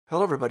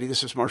Hello, everybody.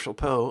 This is Marshall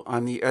Poe.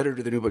 I'm the editor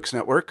of the New Books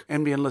Network.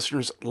 NBN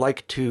listeners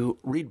like to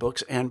read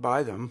books and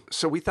buy them.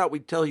 So we thought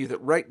we'd tell you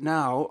that right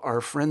now, our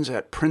friends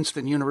at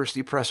Princeton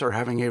University Press are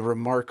having a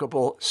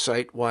remarkable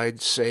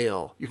site-wide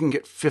sale. You can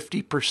get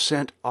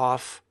 50%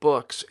 off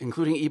books,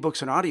 including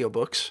ebooks and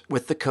audiobooks,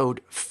 with the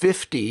code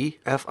 50,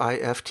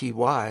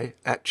 F-I-F-T-Y,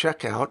 at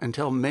checkout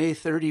until May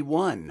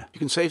 31. You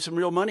can save some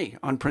real money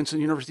on Princeton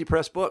University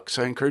Press books.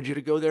 I encourage you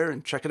to go there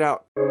and check it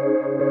out.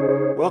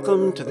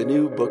 Welcome to the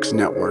New Books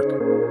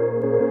Network.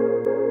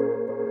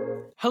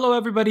 Hello,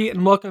 everybody,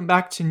 and welcome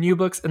back to New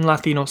Books in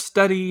Latino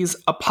Studies,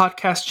 a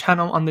podcast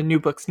channel on the New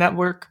Books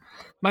Network.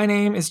 My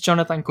name is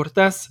Jonathan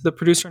Cortez, the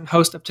producer and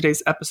host of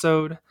today's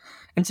episode,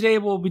 and today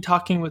we'll be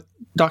talking with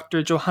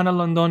Dr. Johanna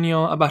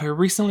Londoño about her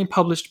recently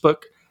published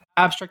book,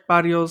 Abstract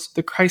Barrios,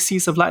 The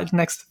Crises of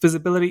Latinx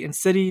Visibility in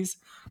Cities,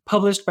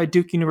 published by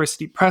Duke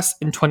University Press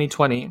in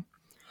 2020.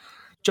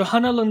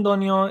 Johanna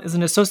Londoño is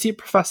an associate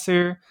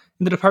professor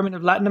in the Department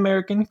of Latin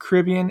American,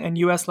 Caribbean, and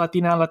U.S.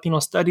 Latino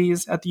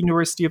Studies at the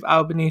University of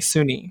Albany,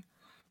 SUNY.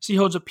 She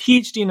holds a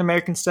PhD in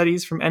American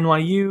Studies from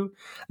NYU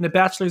and a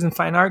Bachelor's in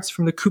Fine Arts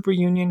from the Cooper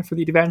Union for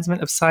the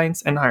Advancement of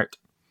Science and Art.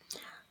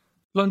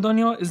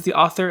 Londoño is the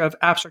author of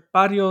Abstract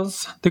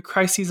Barrios, The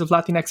Crises of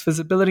Latinx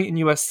Visibility in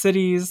U.S.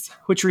 Cities,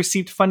 which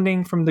received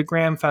funding from the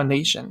Graham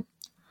Foundation.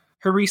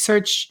 Her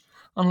research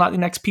on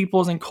Latinx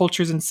peoples and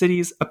cultures in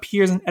cities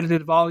appears in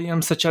edited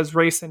volumes such as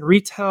Race and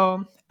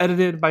Retail,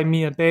 edited by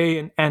Mia Bay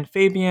and Anne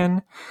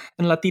Fabian,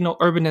 and Latino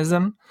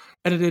Urbanism,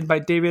 edited by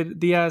David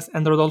Diaz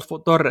and Rodolfo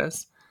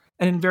Torres,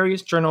 and in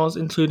various journals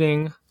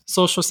including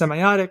Social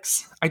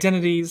Semiotics,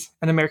 Identities,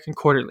 and American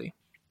Quarterly.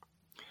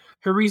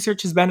 Her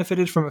research has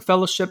benefited from a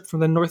fellowship from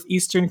the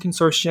Northeastern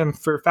Consortium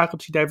for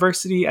Faculty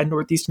Diversity at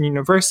Northeastern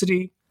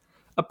University,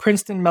 a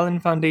Princeton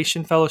Mellon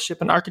Foundation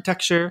Fellowship in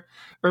Architecture,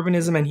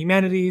 Urbanism, and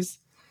Humanities,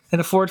 and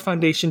a Ford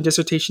Foundation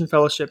Dissertation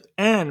Fellowship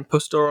and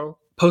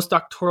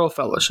Postdoctoral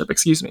Fellowship.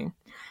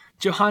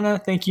 Johanna,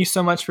 thank you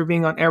so much for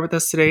being on air with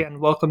us today, and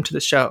welcome to the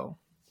show.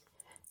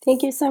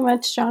 Thank you so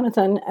much,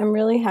 Jonathan. I'm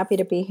really happy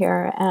to be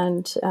here,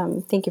 and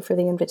thank you for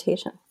the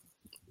invitation.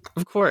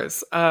 Of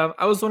course.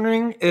 I was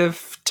wondering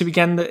if, to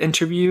begin the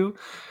interview,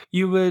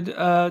 you would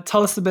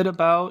tell us a bit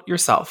about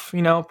yourself.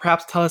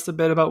 Perhaps tell us a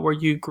bit about where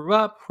you grew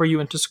up, where you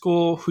went to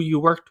school, who you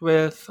worked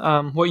with,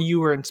 what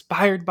you were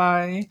inspired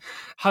by,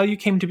 how you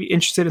came to be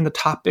interested in the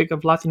topic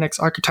of Latinx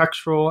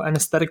architectural and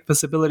aesthetic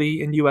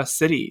visibility in U.S.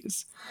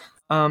 cities.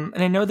 And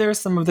I know there's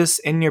some of this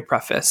in your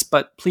preface,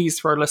 but please,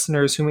 for our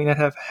listeners who may not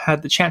have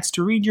had the chance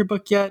to read your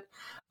book yet,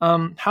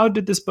 how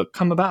did this book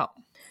come about?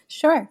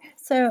 Sure.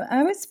 So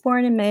I was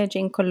born in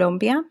Medellin,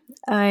 Colombia.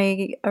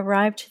 I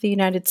arrived to the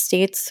United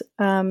States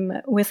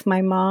with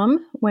my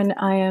mom when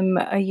I am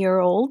a year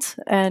old,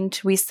 and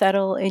we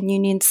settle in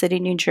Union City,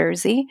 New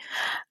Jersey.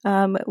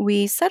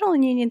 We settle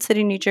in Union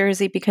City, New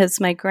Jersey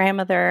because my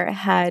grandmother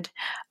had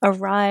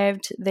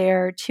arrived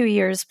there 2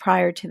 years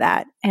prior to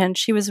that, and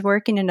she was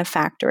working in a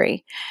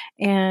factory.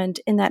 And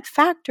in that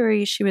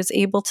factory, she was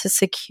able to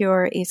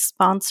secure a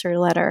sponsor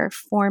letter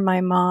for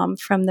my mom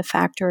from the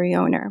factory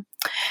owner.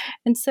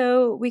 And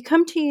so we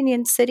come to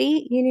Union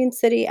City. Union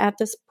City at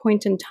this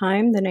point in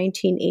time, the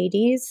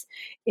 1980s,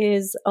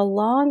 is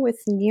along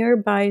with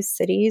nearby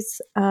cities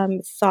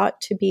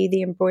thought to be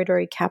the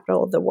embroidery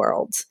capital of the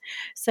world.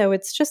 So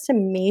it's just a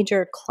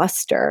major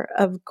cluster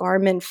of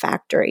garment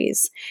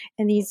factories.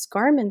 And these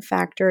garment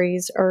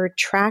factories are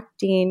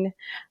attracting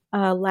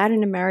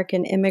Latin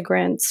American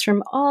immigrants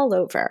from all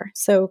over.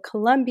 So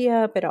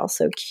Colombia, but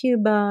also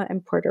Cuba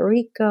and Puerto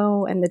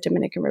Rico and the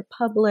Dominican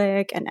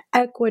Republic and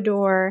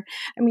Ecuador.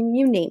 I mean,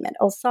 you name it,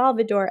 El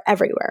Salvador,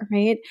 everywhere,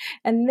 right?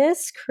 And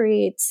this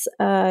creates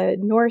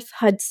North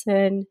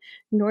Hudson,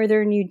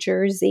 Northern New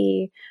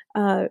Jersey,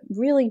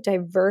 really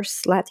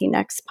diverse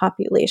Latinx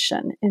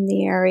population in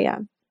the area.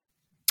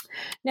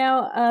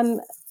 Now,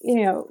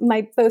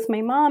 both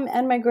my mom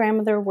and my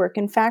grandmother work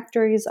in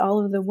factories.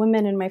 All of the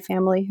women in my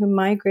family who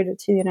migrated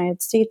to the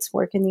United States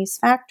work in these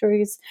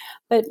factories.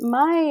 But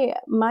my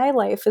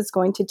life is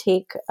going to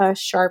take a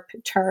sharp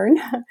turn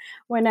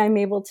when I'm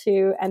able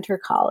to enter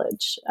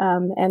college.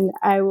 And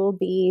I will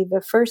be the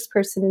first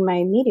person in my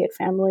immediate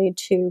family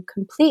to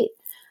complete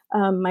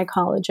my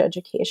college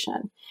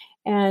education.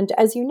 And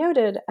as you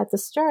noted at the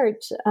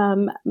start,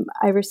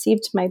 I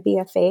received my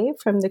BFA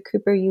from the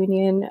Cooper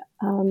Union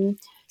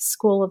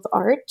School of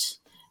Art.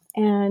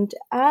 And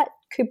at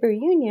Cooper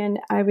Union,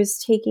 I was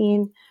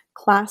taking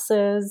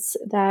classes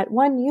that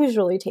one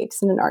usually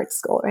takes in an art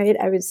school, right?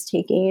 I was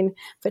taking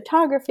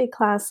photography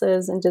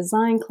classes and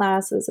design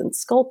classes and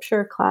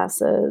sculpture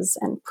classes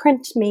and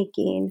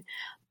printmaking.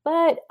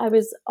 But I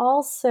was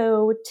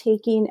also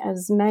taking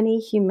as many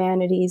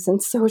humanities and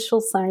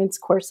social science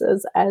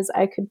courses as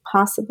I could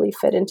possibly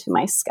fit into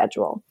my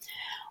schedule.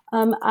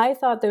 I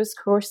thought those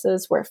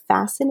courses were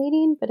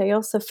fascinating, but I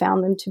also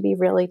found them to be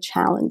really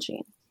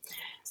challenging.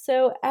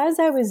 So as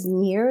I was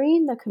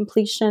nearing the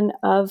completion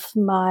of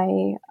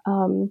my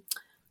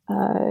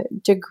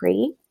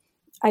degree,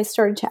 I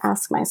started to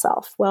ask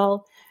myself,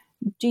 well,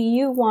 do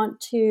you want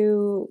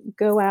to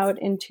go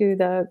out into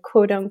the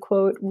quote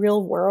unquote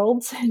real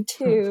world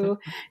to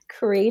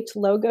create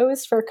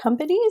logos for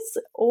companies?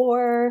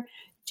 Or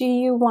do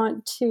you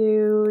want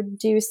to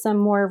do some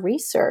more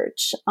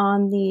research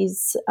on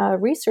these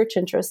research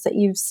interests that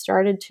you've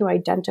started to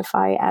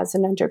identify as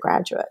an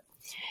undergraduate?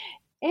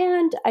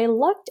 And I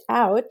lucked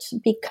out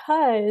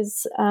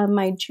because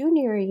my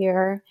junior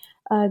year,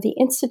 the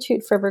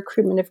Institute for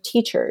Recruitment of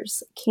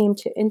Teachers came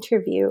to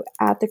interview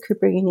at the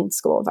Cooper Union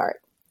School of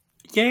Art.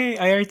 Yay,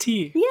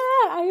 IRT.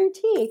 Yeah,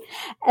 IRT.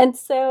 And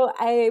so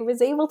I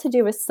was able to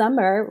do a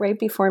summer right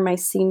before my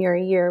senior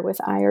year with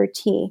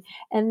IRT.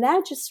 And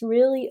that just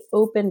really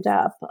opened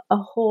up a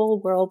whole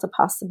world of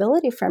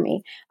possibility for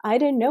me. I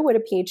didn't know what a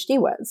PhD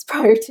was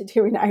prior to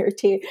doing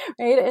IRT,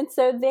 right? And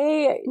so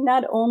they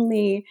not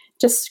only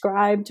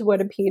described what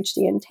a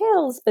PhD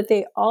entails, but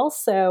they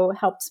also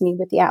helped me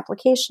with the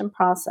application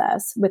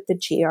process with the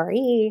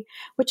GRE,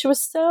 which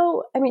was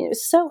it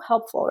was so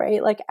helpful,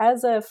 right? Like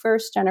as a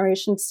first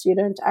generation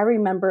student, I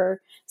remember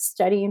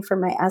studying for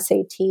my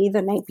SAT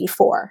the night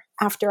before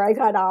after I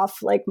got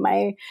off like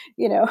my,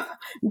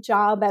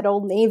 job at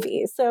Old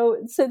Navy. So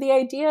the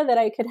idea that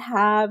I could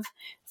have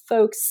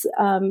folks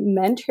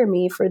mentor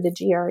me for the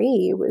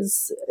GRE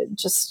was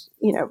just,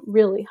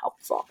 really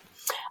helpful.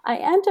 I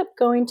ended up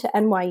going to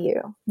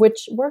NYU,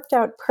 which worked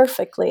out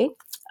perfectly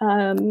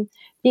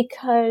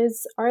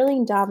because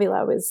Arlene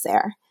Davila was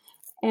there.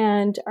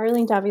 And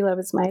Arlene Davila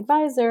was my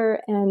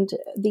advisor. And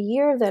the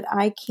year that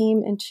I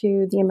came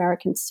into the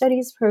American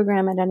Studies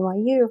program at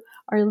NYU,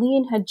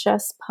 Arlene had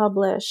just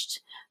published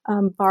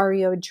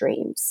Barrio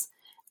Dreams.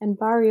 And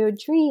Barrio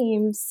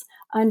Dreams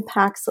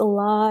unpacks a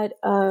lot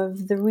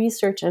of the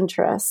research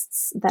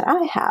interests that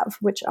I have,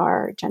 which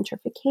are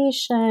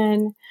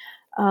gentrification,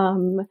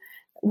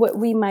 what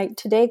we might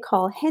today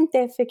call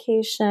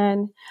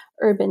gentefication,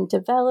 urban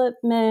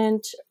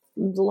development,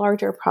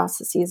 larger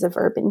processes of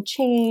urban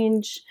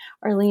change.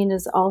 Arlene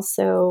is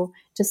also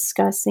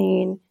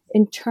discussing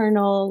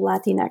internal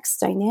Latinx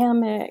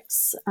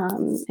dynamics,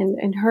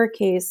 in her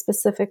case,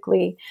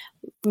 specifically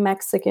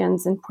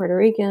Mexicans and Puerto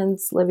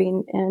Ricans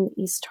living in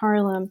East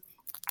Harlem.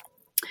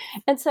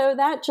 And so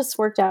that just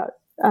worked out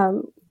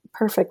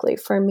perfectly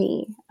for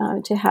me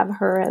to have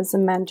her as a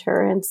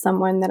mentor and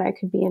someone that I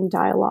could be in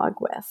dialogue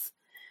with.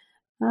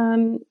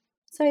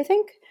 So I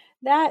think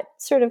that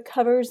sort of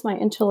covers my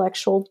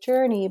intellectual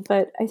journey,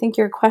 but I think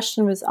your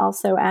question was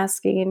also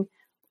asking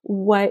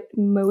what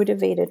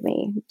motivated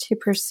me to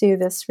pursue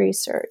this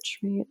research,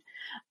 right?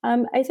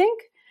 I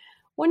think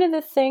one of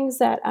the things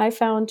that I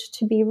found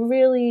to be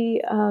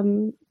really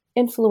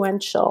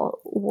influential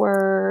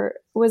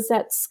was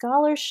that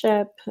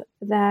scholarship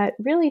that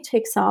really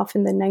takes off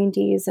in the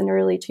 90s and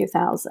early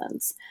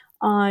 2000s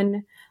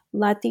on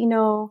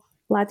Latino,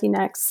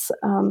 Latinx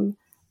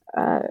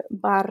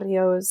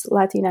barrios,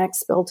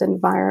 Latinx built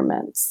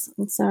environments.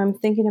 And so I'm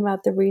thinking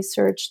about the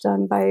research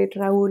done by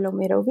Raúl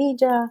Homero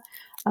Villa,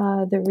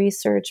 the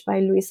research by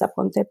Luisa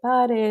Ponte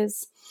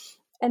Pares,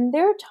 and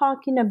they're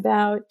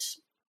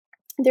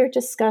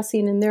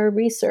discussing in their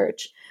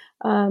research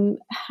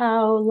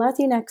how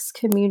Latinx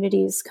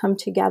communities come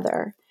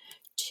together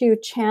to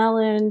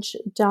challenge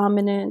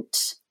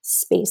dominant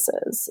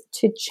spaces,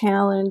 to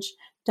challenge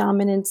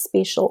dominant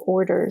spatial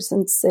orders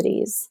in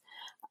cities.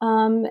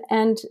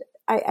 And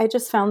I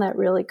just found that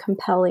really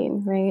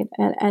compelling, right?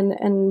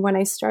 And when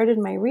I started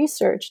my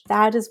research,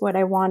 that is what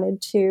I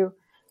wanted to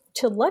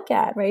look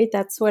at, right?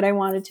 That's what I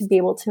wanted to be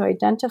able to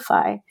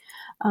identify.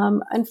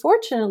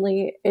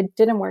 Unfortunately, it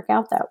didn't work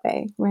out that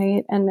way,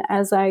 right? And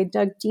as I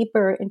dug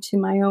deeper into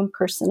my own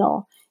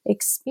personal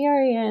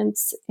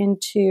experience,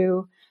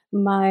 into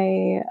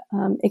my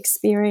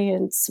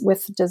experience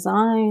with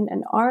design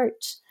and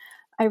art,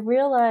 I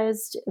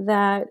realized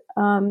that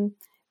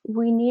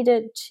we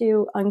needed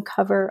to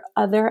uncover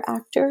other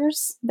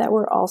actors that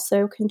were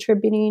also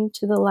contributing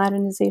to the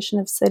Latinization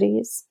of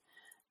cities.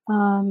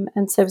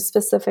 And so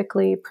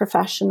specifically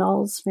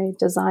professionals, right,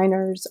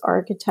 designers,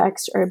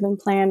 architects, urban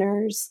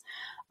planners,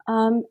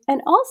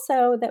 and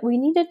also that we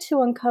needed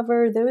to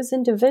uncover those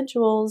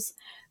individuals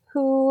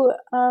who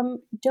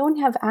don't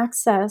have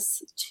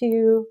access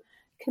to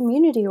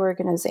community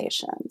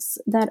organizations,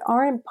 that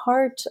aren't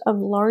part of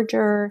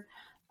larger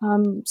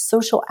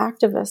social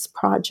activist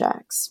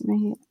projects,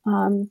 right?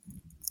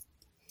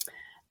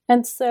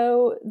 And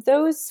so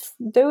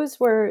those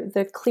were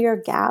the clear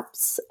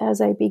gaps as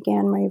I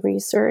began my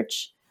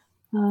research.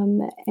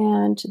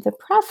 And the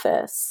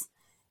preface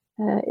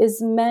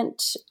is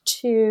meant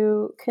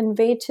to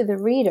convey to the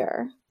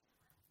reader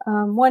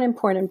one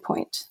important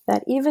point,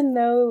 that even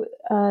though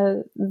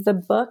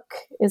the book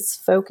is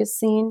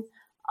focusing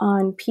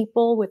on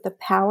people with the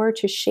power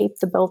to shape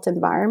the built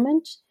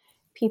environment,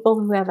 people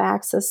who have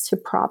access to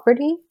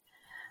property,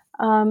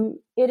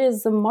 it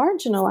is the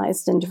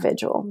marginalized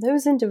individual,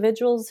 those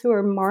individuals who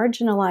are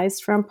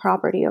marginalized from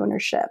property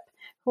ownership,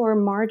 who are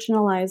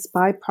marginalized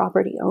by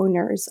property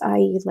owners,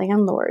 i.e.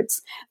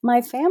 landlords,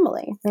 my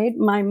family, right?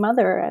 My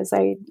mother, as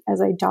I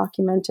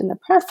document in the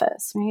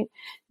preface, right?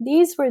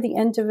 These were the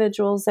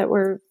individuals that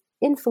were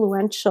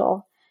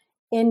influential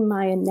in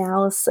my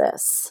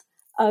analysis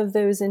of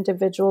those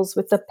individuals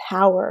with the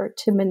power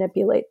to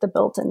manipulate the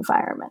built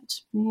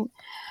environment. Right?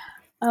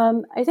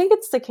 I think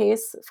it's the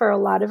case for a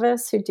lot of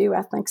us who do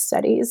ethnic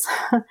studies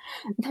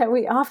that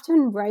we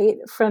often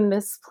write from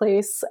this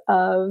place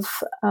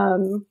of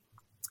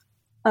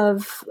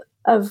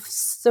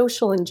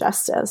social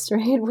injustice,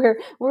 right?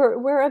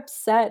 We're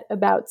upset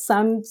about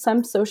some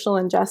social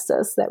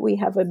injustice that we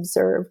have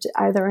observed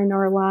either in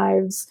our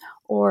lives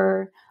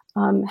or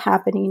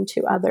happening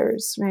to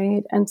others,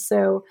 right? And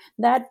so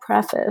that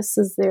preface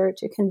is there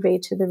to convey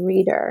to the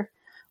reader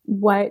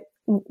what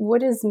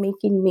is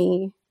making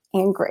me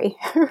angry,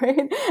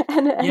 right?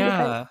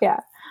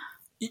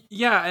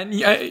 Yeah, and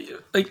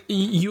like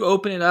you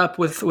open it up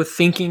with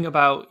thinking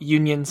about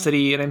Union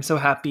City, and I'm so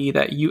happy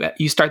that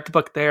you start the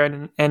book there,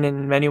 and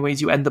in many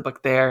ways you end the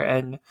book there,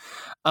 and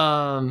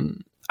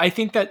I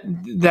think that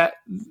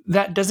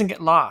doesn't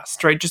get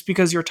lost, right? Just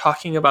because you're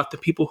talking about the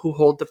people who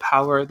hold the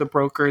power, the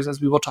brokers, as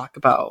we will talk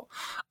about,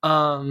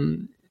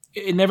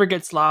 it never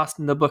gets lost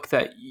in the book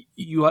that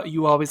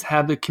you always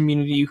have the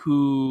community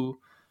who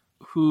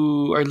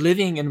are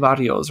living in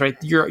barrios, right?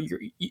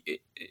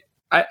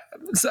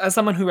 As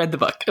someone who read the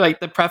book,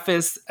 like the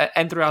preface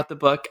and throughout the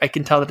book, I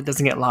can tell that it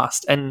doesn't get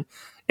lost, and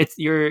it's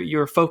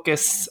your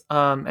focus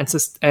and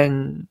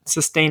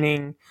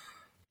sustaining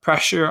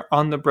pressure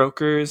on the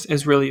brokers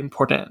is really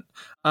important.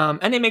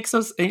 And it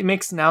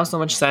makes now so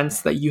much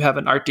sense that you have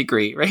an art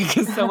degree, right?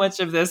 Because so much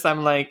of this,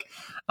 I'm like,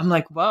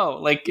 whoa,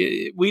 like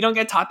we don't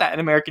get taught that in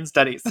American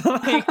studies. So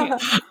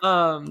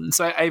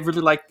I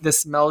really like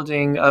this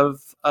melding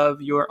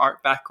of your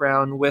art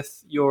background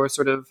with your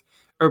sort of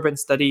urban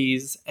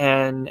studies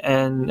and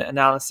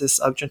analysis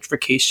of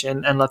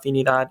gentrification and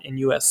Latinidad in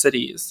U.S.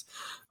 cities.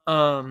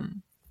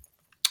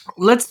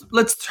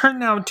 Let's turn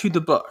now to the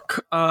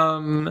book.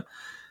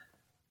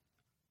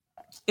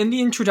 In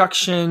the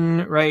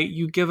introduction, right,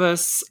 you give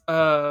us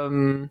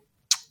a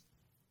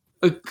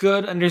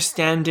good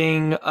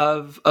understanding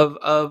of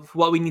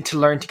what we need to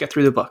learn to get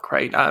through the book,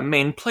 right?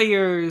 Main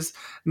players,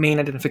 main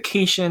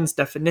identifications,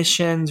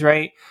 definitions,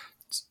 right?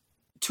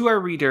 To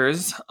our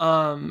readers,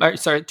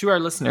 to our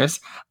listeners,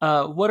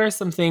 what are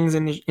some things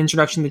in the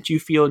introduction that you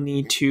feel that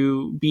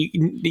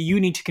you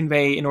need to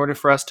convey in order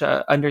for us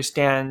to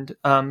understand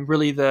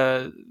really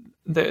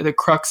the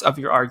crux of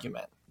your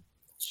argument?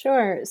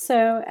 Sure.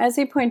 So as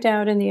you point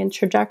out in the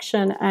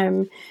introduction,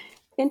 I'm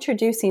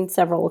introducing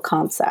several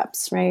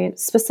concepts, right?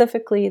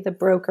 Specifically the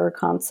broker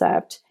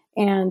concept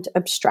and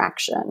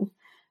abstraction.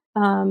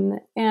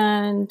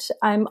 And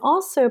I'm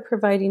also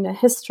providing a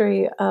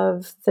history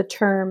of the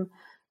term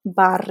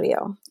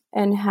barrio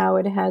and how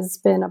it has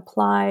been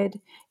applied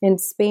in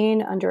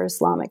Spain under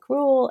Islamic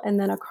rule and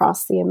then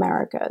across the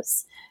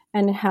Americas,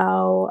 and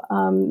how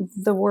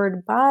the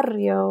word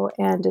barrio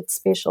and its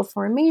spatial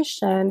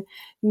formation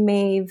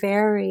may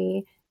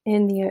vary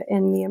in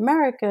the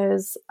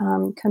Americas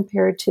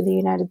compared to the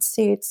United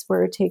States,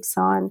 where it takes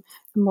on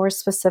a more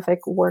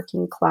specific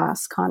working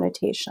class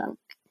connotation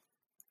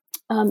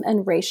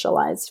and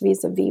racialized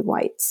vis-a-vis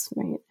whites,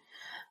 right?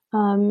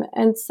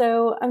 And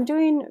so I'm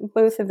doing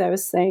both of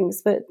those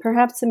things, but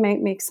perhaps it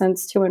might make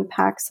sense to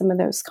unpack some of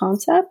those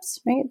concepts,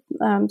 right?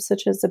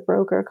 Such as the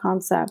broker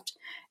concept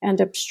and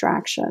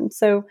abstraction.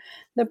 So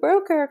the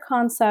broker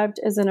concept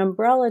is an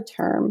umbrella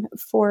term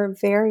for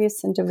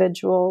various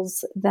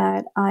individuals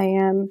that I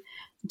am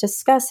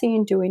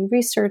discussing, doing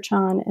research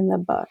on in the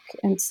book.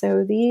 And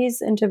so these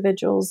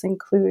individuals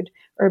include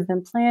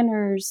urban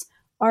planners,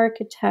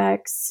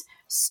 architects,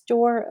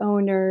 store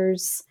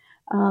owners,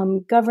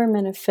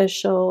 government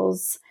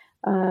officials,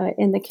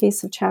 in the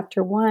case of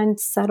Chapter 1,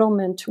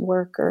 settlement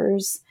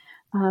workers,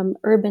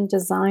 urban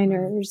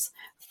designers,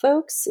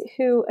 folks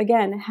who,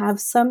 again, have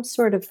some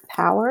sort of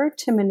power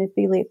to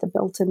manipulate the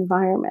built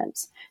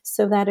environment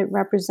so that it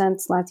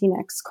represents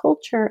Latinx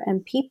culture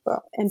and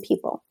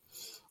people.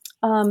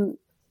 And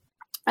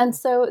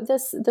so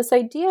this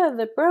idea of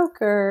the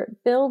broker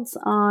builds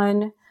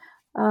on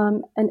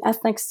an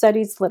ethnic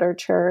studies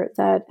literature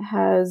that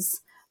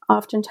has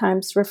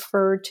oftentimes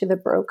referred to the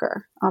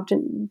broker,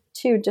 often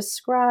to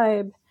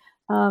describe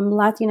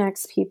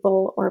Latinx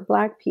people or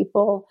Black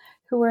people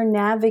who are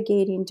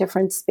navigating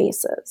different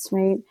spaces,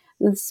 right?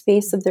 The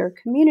space of their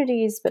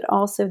communities, but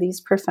also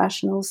these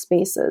professional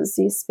spaces,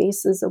 these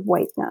spaces of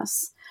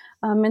whiteness.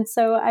 And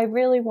so I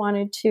really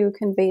wanted to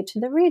convey to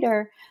the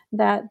reader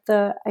that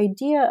the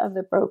idea of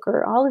the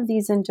broker, all of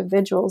these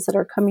individuals that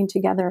are coming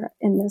together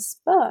in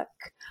this book,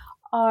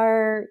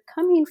 are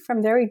coming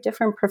from very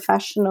different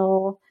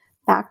professional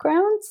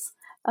backgrounds.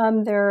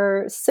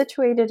 They're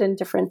situated in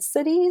different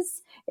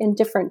cities, in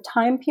different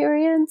time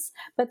periods,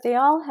 but they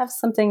all have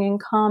something in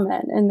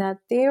common in that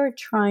they are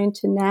trying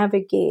to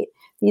navigate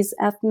these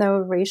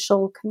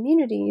ethno-racial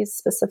communities,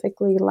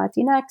 specifically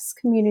Latinx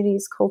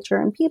communities,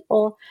 culture, and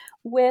people,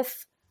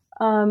 with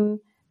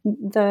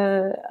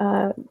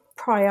the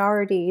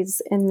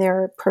priorities in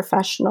their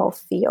professional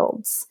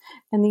fields.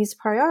 And these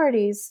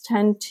priorities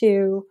tend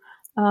to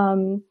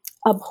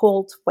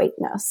uphold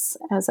whiteness,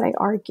 as I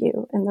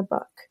argue in the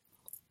book.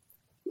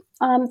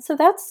 So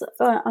that's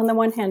on the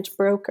one hand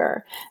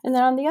broker, and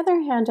then on the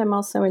other hand, I'm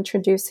also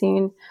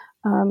introducing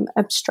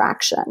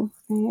abstraction,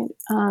 right?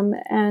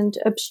 And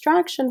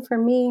abstraction for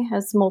me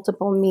has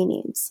multiple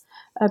meanings.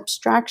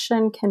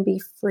 Abstraction can be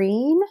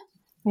freeing,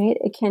 right?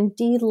 It can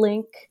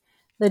de-link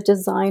the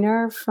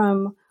designer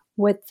from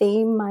what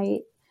they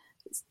might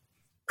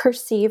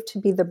perceive to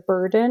be the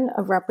burden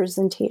of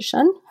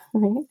representation,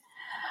 right?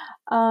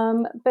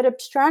 But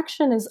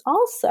abstraction is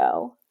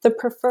also the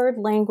preferred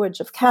language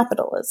of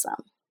capitalism.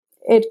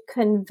 It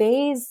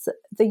conveys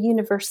the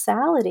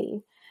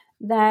universality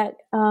that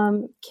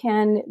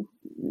can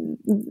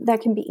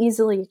be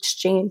easily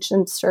exchanged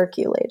and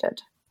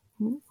circulated.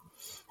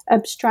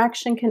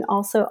 Abstraction can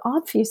also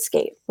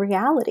obfuscate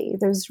reality,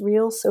 those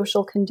real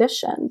social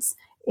conditions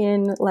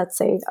in, let's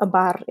say, a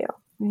barrio,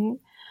 right?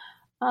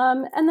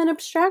 And then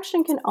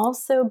abstraction can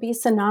also be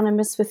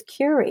synonymous with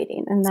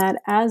curating, and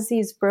that as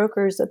these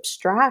brokers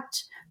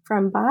abstract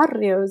from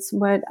barrios,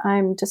 what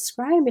I'm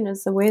describing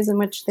is the ways in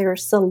which they're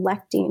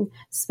selecting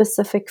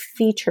specific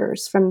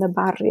features from the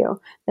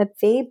barrio that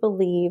they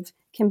believe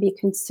can be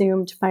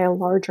consumed by a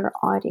larger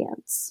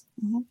audience.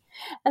 Mm-hmm.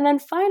 And then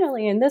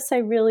finally, and this I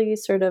really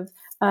sort of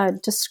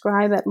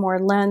describe at more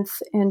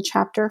length in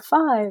chapter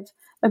 5,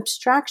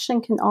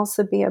 abstraction can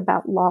also be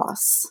about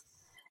loss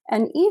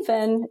and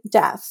even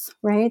death,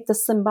 right? The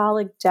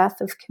symbolic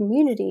death of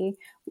community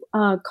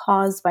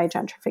caused by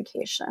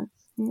gentrification.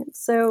 Right?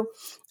 So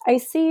I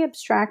see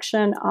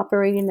abstraction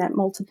operating at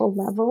multiple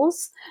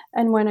levels.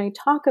 And when I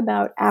talk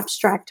about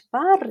abstract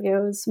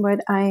barrios,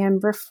 what I am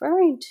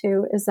referring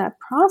to is that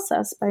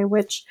process by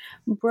which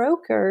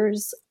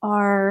brokers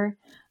are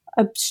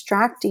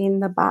abstracting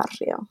the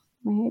barrio,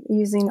 right?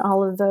 Using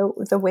all of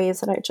the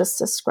ways that I just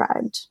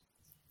described.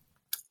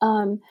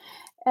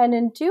 And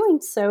in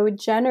doing so,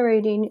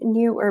 generating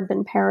new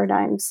urban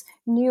paradigms,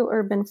 new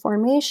urban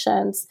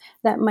formations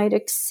that might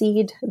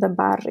exceed the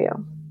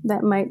barrio,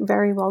 that might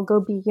very well go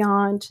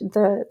beyond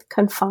the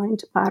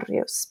confined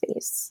barrio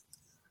space.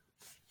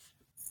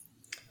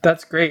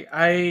 That's great.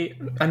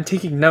 I'm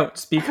taking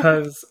notes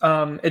because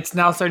it's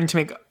now starting to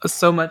make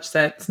so much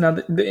sense now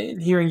that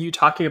hearing you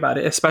talking about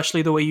it,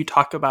 especially the way you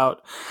talk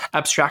about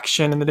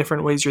abstraction and the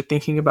different ways you're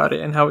thinking about it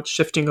and how it's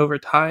shifting over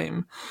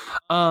time.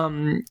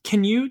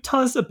 Can you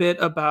tell us a bit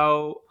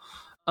about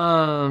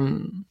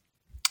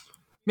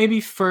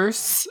maybe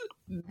first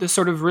the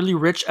sort of really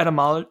rich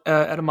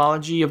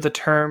etymology of the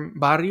term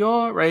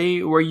barrio,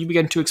 right? Where you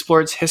began to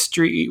explore its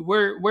history.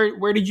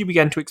 Where did you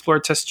begin to explore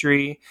its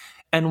history?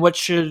 And what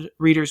should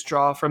readers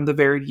draw from the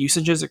varied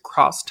usages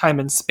across time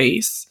and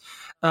space?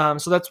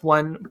 So that's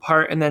one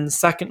part. And then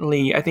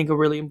secondly, I think a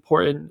really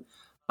important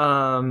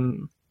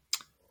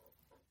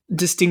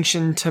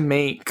distinction to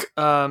make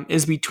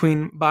is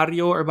between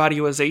barrio or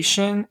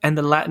barrioization and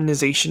the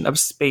Latinization of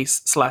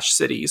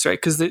space/cities, right?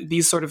 Because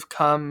these sort of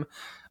come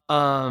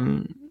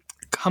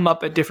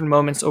up at different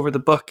moments over the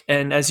book.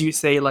 And as you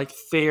say, like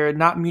they're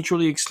not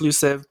mutually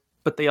exclusive,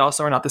 but they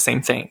also are not the same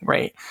thing,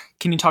 right?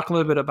 Can you talk a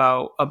little bit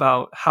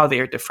about how they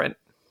are different?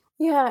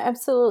 Yeah,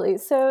 absolutely.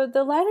 So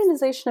the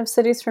Latinization of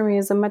cities for me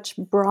is a much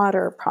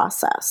broader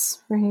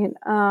process, right?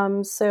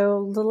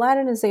 So the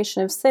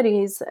Latinization of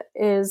cities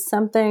is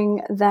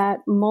something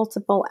that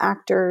multiple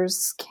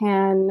actors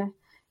can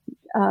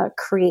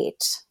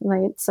create,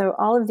 right? So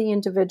all of the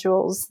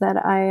individuals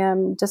that I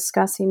am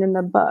discussing in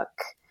the book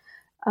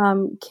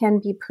can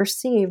be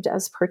perceived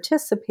as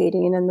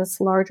participating in this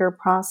larger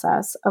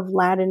process of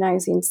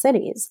Latinizing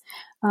cities.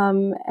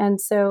 And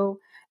so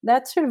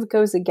that sort of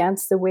goes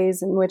against the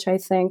ways in which I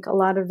think a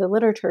lot of the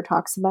literature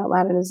talks about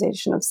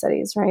Latinization of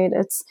cities, right?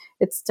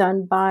 It's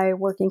done by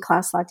working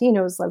class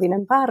Latinos living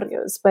in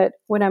barrios. But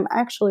what I'm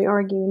actually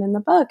arguing in the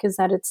book is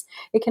that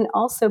it can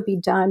also be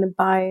done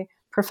by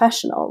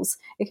professionals.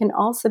 It can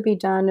also be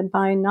done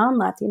by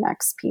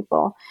non-Latinx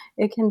people.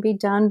 It can be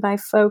done by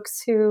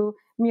folks who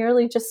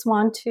merely just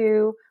want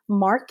to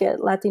market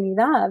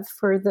Latinidad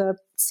for the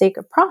sake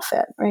of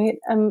profit, right?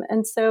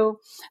 And so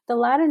the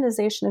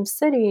Latinization of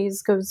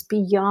cities goes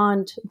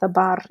beyond the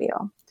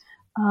barrio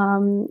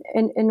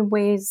in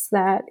ways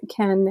that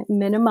can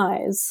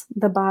minimize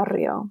the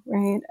barrio,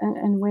 right? And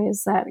in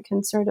ways that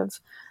can sort of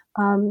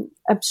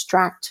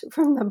abstract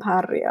from the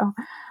barrio.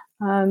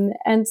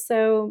 And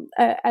so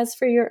as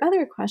for your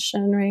other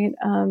question, right,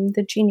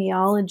 the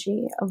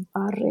genealogy of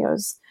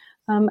barrios,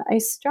 I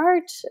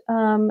start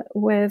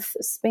with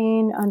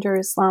Spain under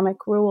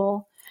Islamic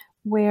rule,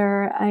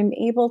 where I'm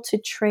able to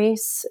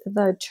trace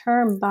the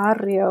term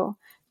barrio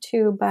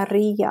to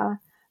barriya,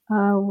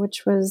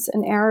 which was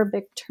an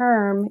Arabic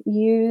term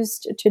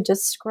used to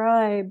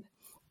describe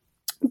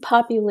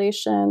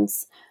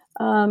populations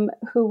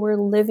who were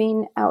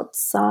living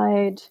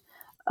outside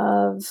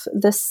of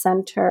the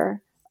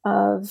center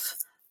of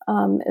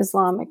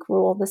Islamic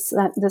rule,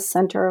 the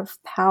center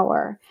of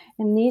power.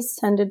 And these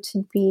tended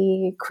to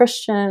be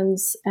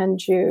Christians and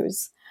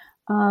Jews.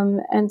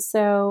 And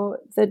so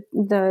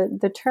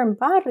the term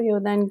barrio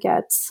then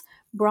gets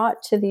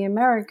brought to the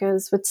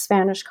Americas with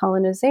Spanish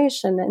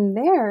colonization. And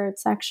there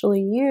it's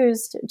actually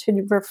used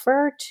to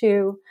refer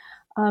to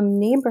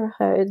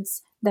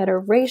neighborhoods that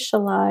are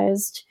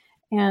racialized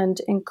and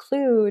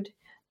include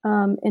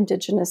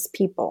indigenous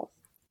people.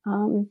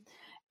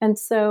 And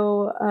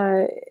so,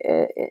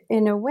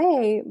 in a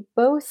way,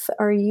 both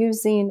are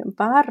using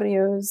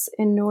barrios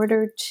in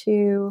order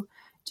to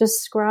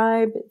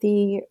describe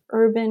the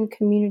urban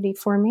community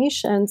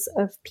formations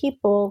of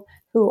people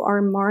who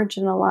are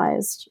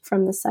marginalized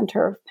from the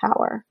center of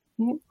power.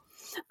 Right?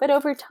 But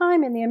over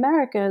time in the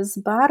Americas,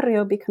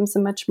 barrio becomes a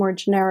much more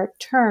generic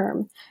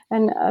term.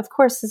 And of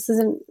course, this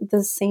isn't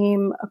the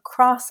same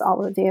across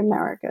all of the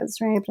Americas,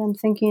 right? But I'm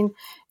thinking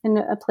in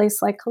a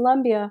place like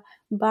Colombia,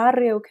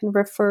 barrio can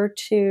refer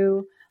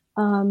to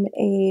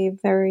a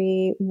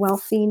very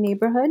wealthy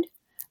neighborhood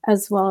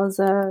as well as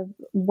a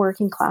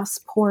working class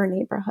poor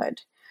neighborhood.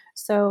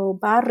 So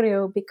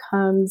barrio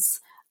becomes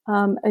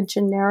a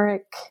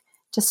generic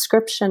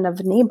description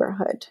of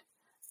neighborhood.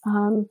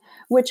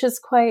 Which is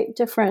quite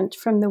different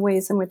from the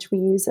ways in which we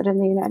use it in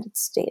the United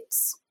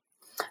States.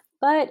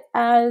 But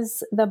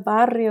as the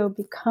barrio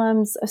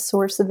becomes a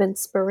source of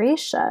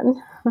inspiration,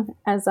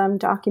 as I'm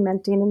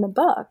documenting in the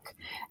book,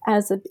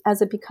 as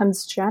it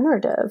becomes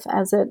generative,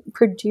 as it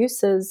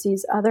produces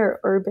these other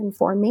urban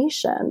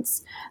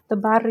formations, the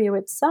barrio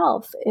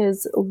itself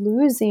is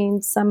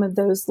losing some of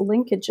those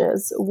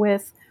linkages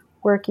with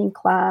working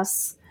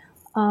class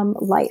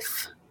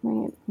life.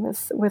 Right.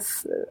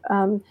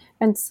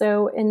 And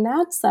so in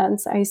that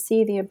sense, I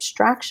see the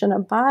abstraction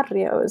of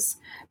barrios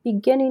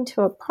beginning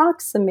to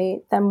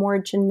approximate the more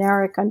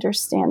generic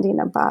understanding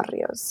of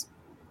barrios.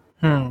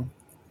 Wow.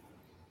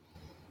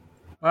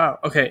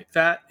 Okay.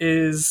 That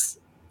is.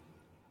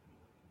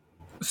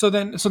 So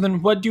then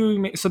what do we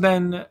make? So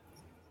then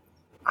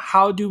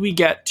how do we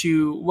get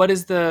to what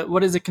is the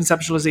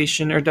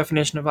conceptualization or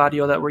definition of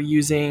audio that we're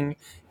using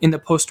in the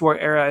post-war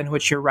era in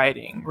which you're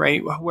writing,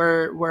 right?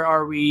 Where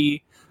are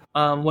we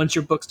once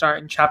your book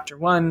starts in chapter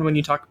 1 when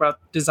you talk about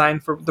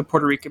design for the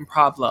Puerto Rican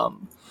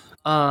problem?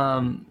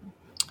 Who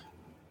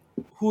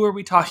are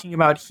we talking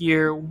about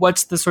here?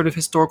 What's the sort of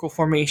historical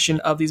formation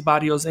of these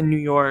barrios in New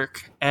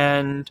York,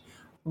 and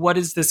what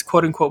is this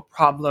quote-unquote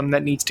problem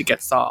that needs to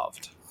get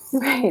solved?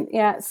 Right.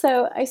 Yeah.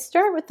 So I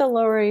start with the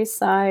Lower East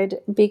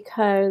Side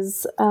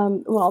because,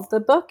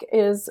 the book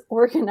is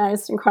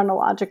organized in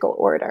chronological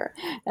order.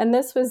 And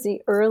this was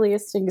the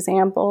earliest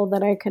example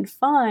that I could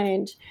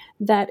find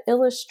that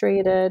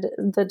illustrated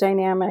the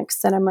dynamics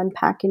that I'm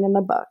unpacking in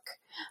the book.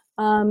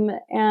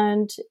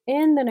 And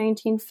in the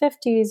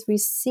 1950s, we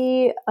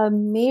see a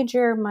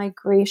major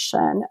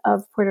migration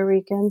of Puerto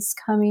Ricans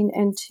coming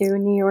into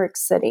New York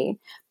City.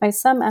 By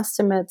some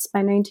estimates, by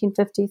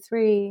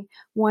 1953,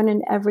 1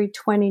 in every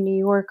 20 New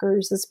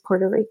Yorkers is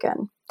Puerto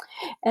Rican.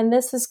 And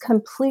this is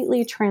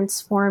completely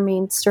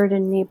transforming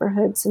certain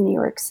neighborhoods in New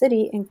York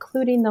City,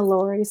 including the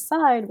Lower East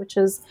Side, which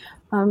is,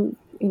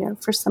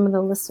 for some of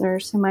the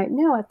listeners who might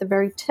know, at the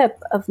very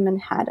tip of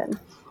Manhattan.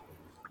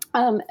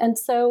 And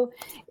so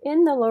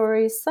in the Lower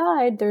East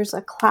Side, there's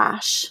a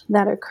clash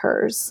that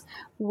occurs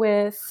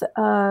with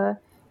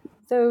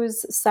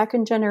those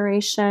second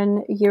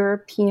generation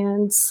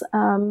Europeans,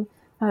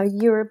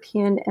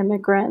 European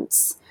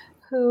immigrants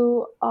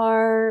who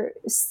are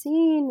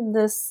seeing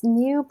this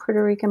new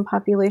Puerto Rican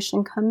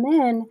population come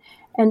in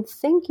and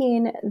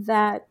thinking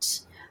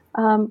that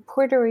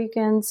Puerto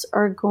Ricans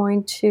are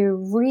going to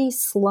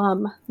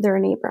re-slum their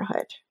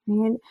neighborhood.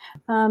 Right?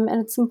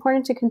 And it's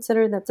important to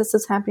consider that this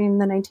is happening in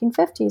the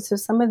 1950s. So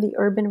some of the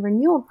urban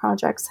renewal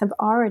projects have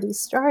already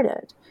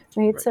started.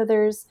 Right? So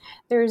there's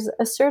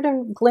a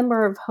certain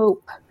glimmer of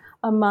hope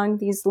among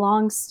these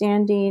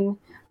long-standing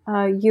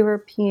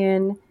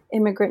European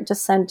immigrant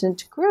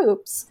descendant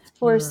groups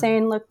who are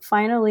saying, look,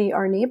 finally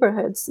our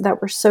neighborhoods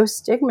that were so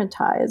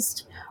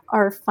stigmatized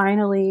are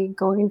finally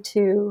going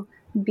to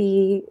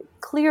be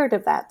cleared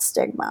of that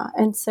stigma.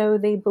 And so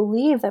they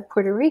believe that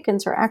Puerto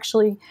Ricans are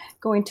actually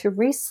going to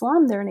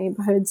re-slum their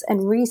neighborhoods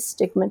and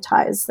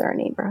re-stigmatize their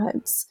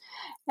neighborhoods.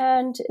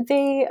 And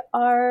they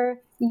are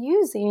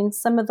using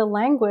some of the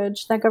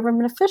language that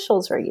government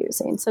officials are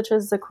using, such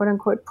as the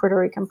quote-unquote Puerto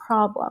Rican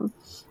problem.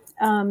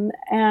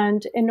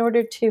 And in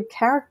order to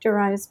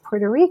characterize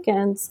Puerto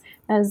Ricans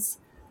as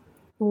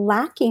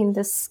lacking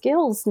the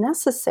skills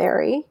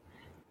necessary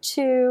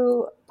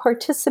to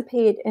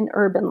participate in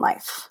urban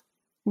life.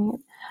 Right?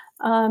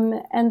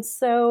 And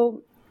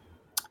so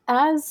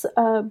as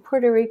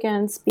Puerto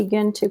Ricans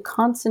begin to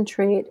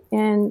concentrate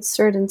in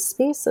certain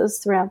spaces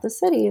throughout the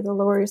city, the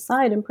Lower East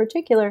Side in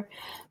particular,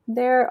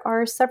 there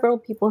are several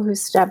people who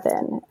step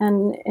in.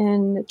 And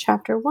in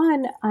chapter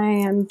 1, I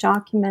am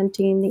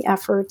documenting the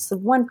efforts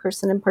of one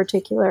person in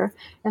particular,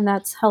 and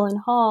that's Helen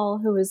Hall,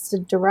 who is the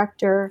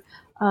director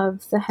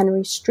of the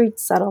Henry Street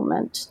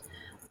settlement.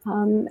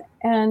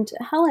 And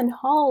Helen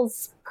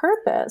Hall's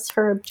purpose,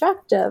 her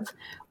objective,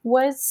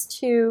 was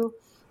to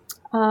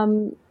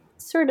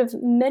sort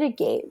of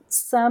mitigate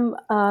some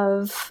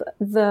of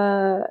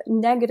the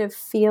negative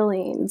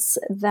feelings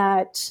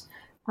that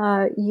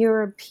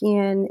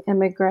European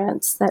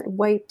immigrants, that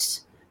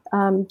white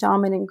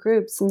dominant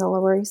groups in the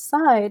Lower East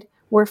Side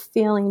were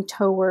feeling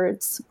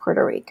towards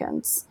Puerto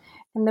Ricans.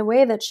 And the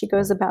way that she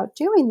goes about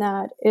doing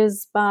that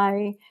is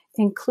by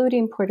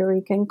including Puerto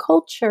Rican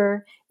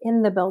culture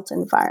in the built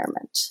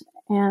environment.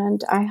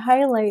 And I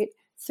highlight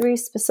 3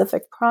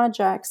 specific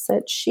projects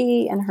that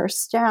she and her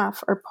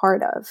staff are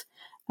part of.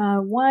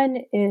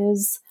 One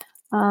is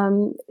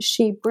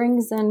she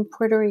brings in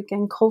Puerto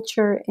Rican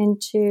culture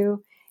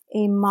into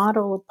a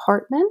model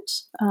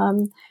apartment.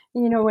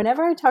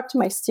 Whenever I talk to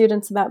my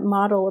students about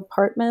model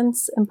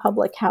apartments and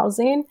public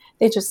housing,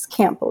 they just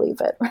can't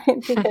believe it,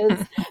 right?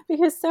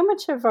 Because so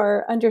much of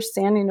our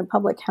understanding of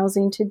public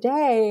housing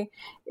today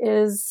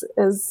is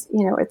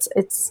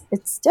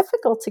it's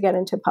difficult to get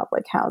into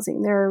public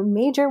housing. There are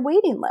major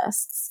waiting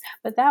lists,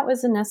 but that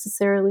wasn't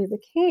necessarily the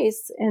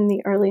case in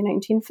the early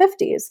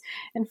 1950s.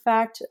 In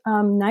fact,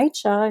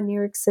 NYCHA, New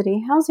York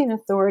City Housing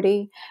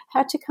Authority,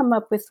 had to come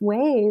up with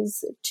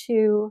ways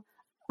to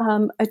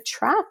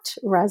attract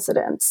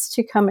residents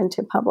to come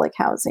into public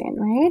housing,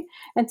 right?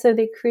 And so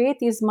they create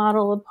these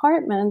model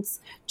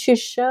apartments to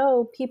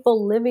show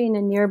people living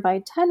in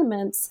nearby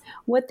tenements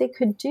what they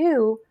could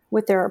do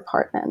with their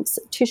apartments,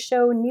 to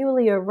show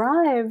newly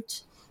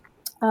arrived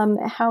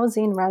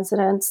housing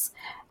residents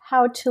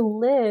how to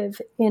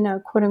live in a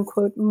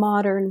quote-unquote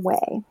modern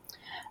way.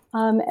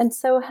 And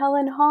so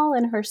Helen Hall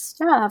and her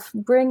staff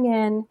bring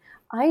in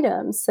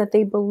items that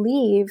they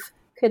believe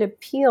could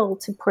appeal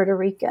to Puerto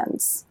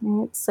Ricans.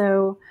 Right?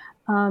 So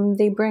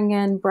they bring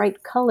in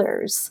bright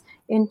colors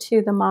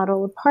into the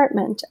model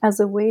apartment as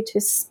a way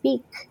to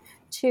speak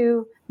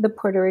to the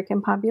Puerto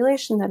Rican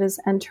population that is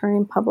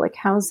entering public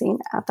housing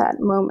at that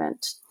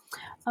moment.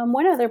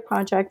 One other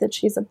project that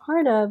she's a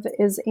part of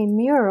is a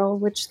mural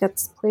which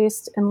gets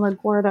placed in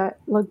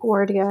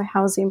LaGuardia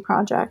housing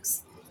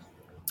projects.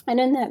 And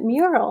in that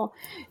mural,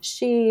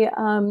 she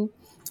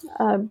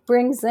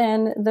brings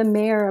in the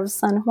mayor of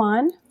San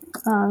Juan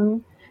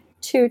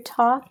to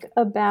talk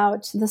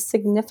about the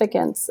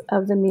significance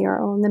of the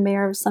mural. And the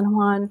mayor of San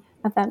Juan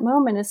at that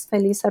moment is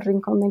Felisa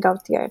Rincón de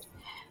Gautier.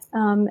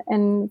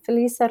 And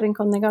Felisa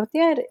Rincón de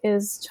Gautier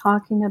is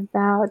talking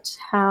about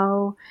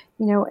how,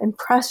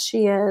 impressed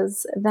she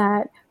is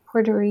that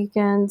Puerto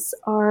Ricans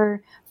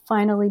are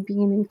finally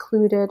being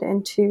included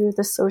into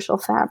the social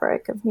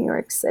fabric of New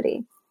York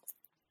City.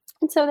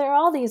 And so there are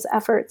all these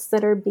efforts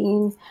that are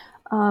being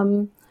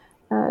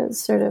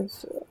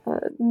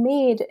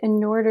made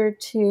in order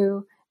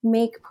to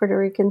make Puerto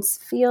Ricans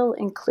feel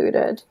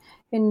included,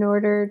 in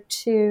order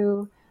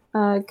to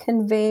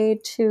convey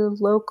to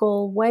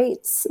local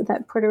whites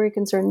that Puerto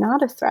Ricans are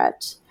not a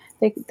threat,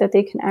 that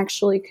they can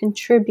actually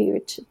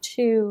contribute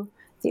to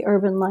the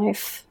urban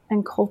life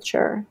and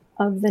culture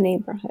of the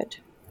neighborhood.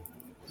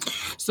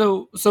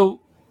 So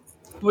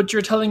what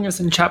you're telling us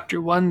in chapter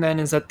 1 then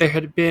is that there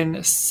had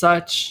been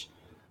such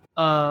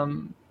a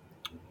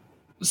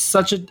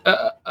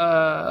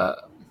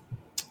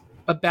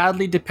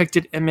badly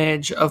depicted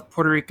image of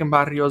Puerto Rican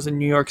barrios in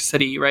New York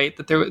City, right?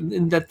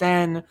 That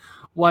then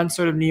one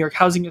sort of New York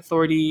Housing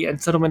Authority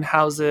and settlement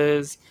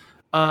houses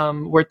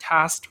were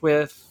tasked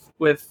with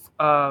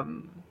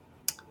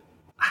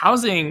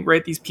housing,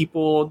 right? These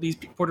people, these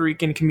Puerto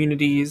Rican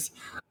communities.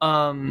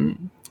 They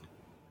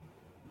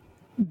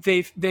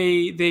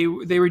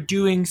were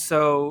doing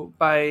so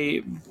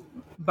by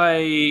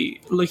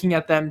looking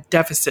at them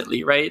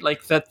deficitly, right?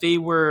 Like that they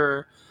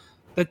were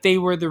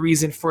the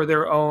reason for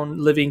their own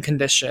living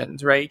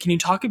conditions, right? Can you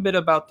talk a bit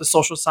about the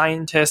social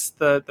scientists,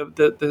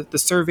 the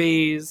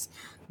surveys,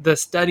 the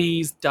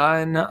studies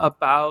done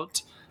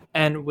about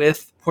and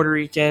with Puerto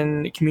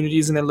Rican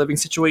communities and their living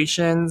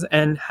situations,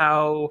 and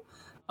how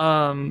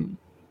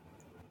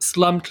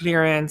slum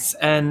clearance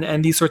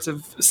and these sorts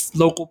of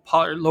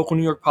local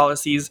New York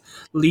policies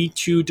lead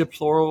to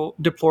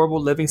deplorable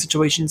living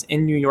situations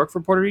in New York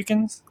for Puerto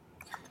Ricans?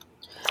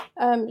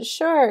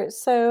 Sure.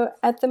 So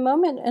at the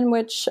moment in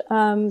which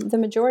the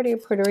majority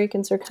of Puerto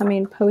Ricans are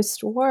coming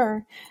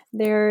post-war,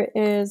 there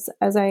is,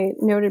 as I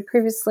noted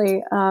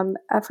previously,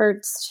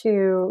 efforts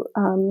to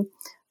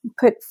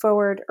put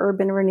forward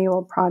urban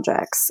renewal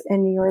projects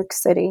in New York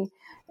City.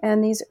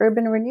 And these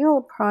urban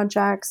renewal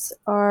projects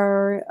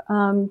are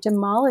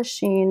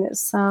demolishing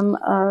some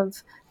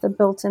of the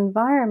built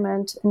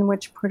environment in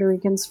which Puerto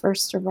Ricans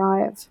first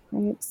arrive.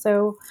 Right?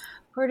 So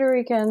Puerto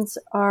Ricans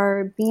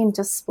are being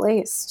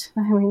displaced.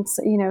 I mean,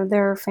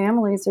 their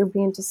families are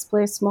being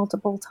displaced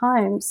multiple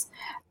times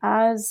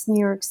as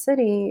New York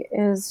City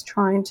is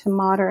trying to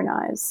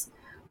modernize.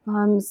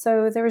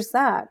 So there's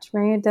that,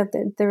 right?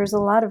 That there's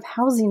a lot of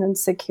housing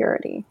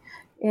insecurity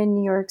in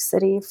New York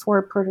City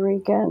for Puerto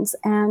Ricans,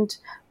 and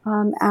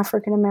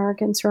African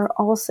Americans who are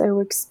also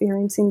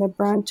experiencing the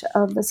brunt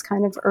of this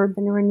kind of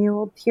urban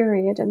renewal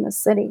period in the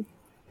city.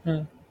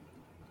 Hmm.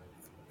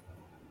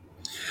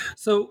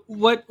 So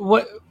what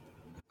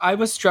I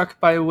was struck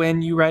by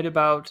when you write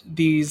about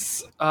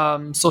these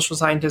social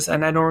scientists,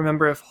 and I don't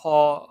remember if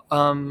Hall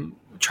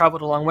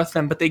traveled along with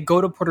them, but they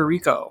go to Puerto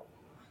Rico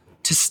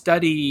to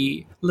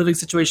study living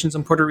situations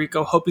in Puerto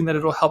Rico, hoping that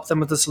it'll help them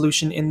with a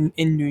solution in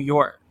New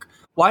York.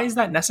 Why is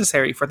that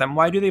necessary for them?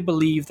 Why do they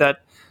believe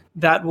that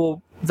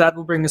will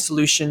bring a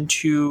solution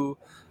to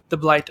the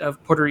blight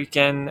of Puerto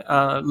Rican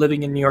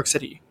living in New York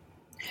City?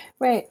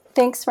 Right.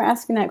 Thanks for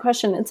asking that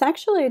question. It's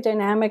actually a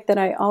dynamic that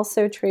I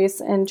also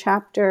trace in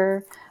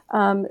chapter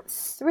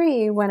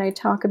 3 when I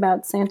talk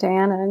about Santa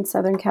Ana in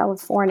Southern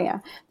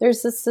California.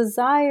 There's this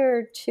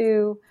desire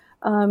to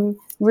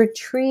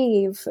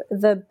retrieve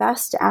the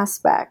best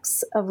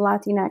aspects of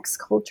Latinx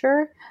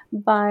culture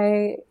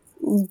by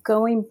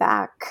going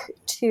back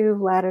to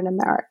Latin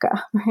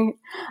America, right?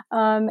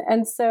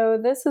 And so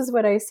this is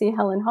what I see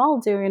Helen Hall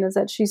doing, is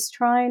that she's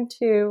trying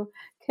to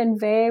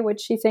convey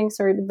what she thinks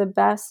are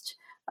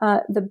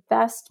the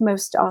best,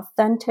 most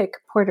authentic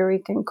Puerto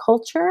Rican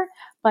culture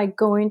by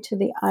going to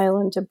the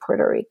island of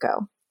Puerto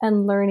Rico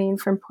and learning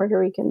from Puerto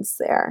Ricans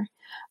there,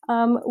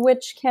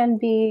 which can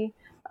be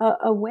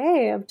a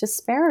way of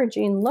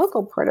disparaging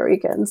local Puerto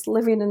Ricans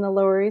living in the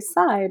Lower East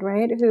Side,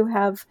 right, who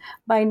have,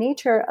 by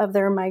nature of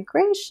their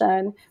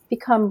migration,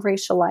 become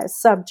racialized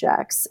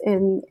subjects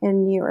in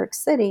New York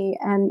City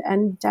and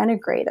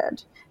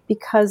denigrated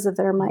because of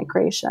their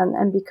migration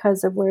and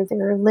because of where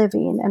they're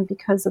living and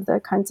because of the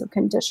kinds of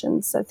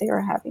conditions that they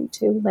are having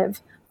to live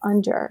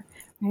under,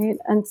 right?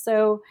 And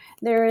so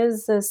there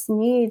is this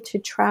need to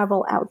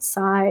travel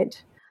outside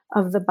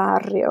of the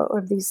barrio,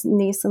 of these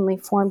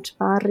nascently formed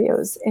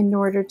barrios, in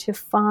order to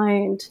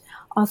find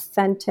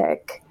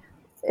authentic,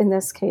 in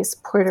this case,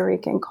 Puerto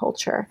Rican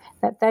culture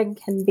that then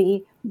can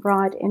be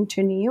brought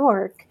into New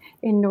York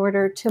in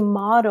order to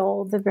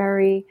model the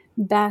very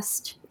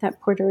best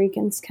that Puerto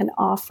Ricans can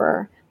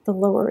offer the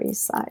Lower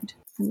East Side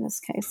in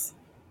this case.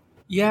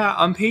 Yeah,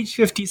 on page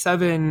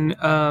 57,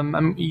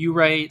 you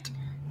write,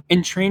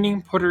 in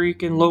training Puerto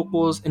Rican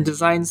locals in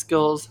design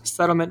skills,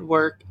 settlement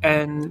work,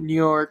 and New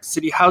York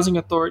City Housing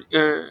Authority.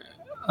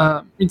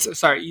 On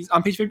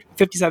page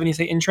 57, you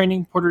say, in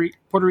training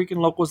Puerto Rican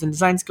locals in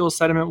design skills,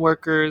 settlement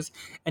workers,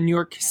 and New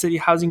York City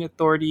Housing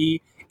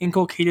Authority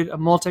inculcated a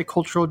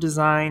multicultural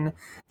design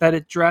that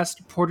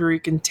addressed Puerto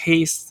Rican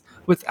tastes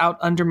without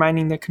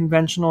undermining the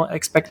conventional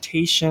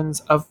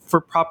expectations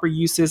for proper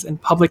uses in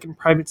public and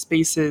private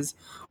spaces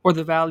or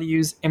the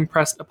values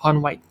impressed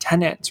upon white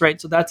tenants, right?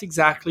 So that's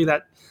exactly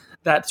that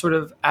sort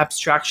of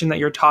abstraction that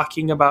you're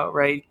talking about,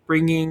 right?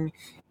 Bringing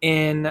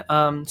in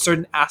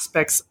certain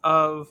aspects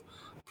of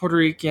Puerto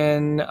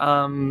Rican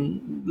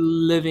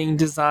living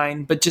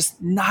design, but just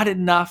not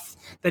enough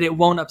that it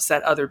won't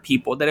upset other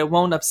people, that it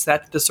won't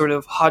upset the sort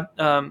of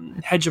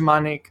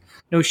hegemonic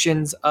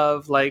notions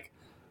of like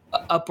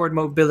upward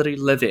mobility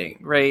living,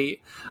 right?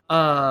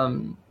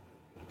 And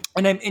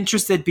I'm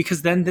interested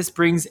because then this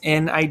brings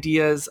in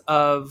ideas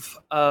of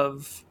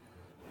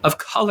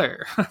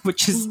color,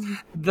 which is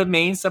the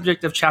main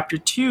subject of chapter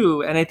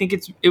 2. And I think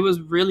it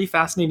was really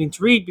fascinating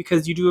to read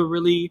because you do a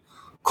really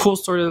cool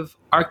sort of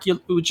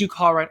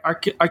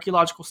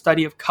archaeological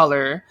study of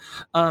color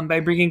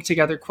by bringing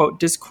together, quote,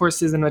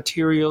 discourses and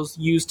materials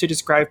used to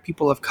describe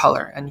people of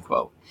color, end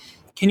quote.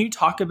 Can you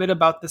talk a bit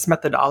about this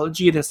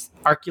methodology, this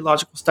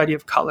archaeological study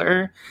of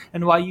color,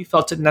 and why you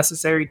felt it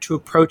necessary to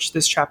approach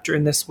this chapter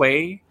in this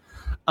way?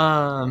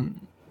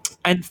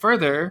 And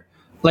further,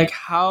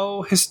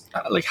 how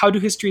do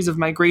histories of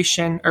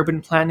migration,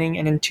 urban planning,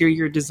 and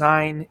interior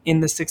design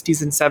in the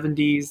 60s and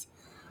 70s,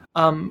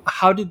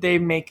 how did they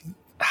make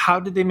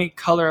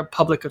color a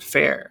public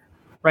affair,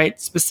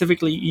 right?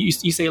 Specifically, you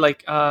say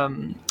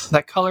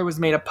that color was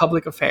made a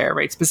public affair,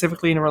 right?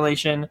 Specifically in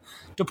relation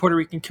to Puerto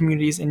Rican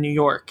communities in New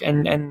York,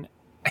 and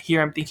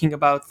here I'm thinking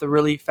about the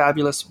really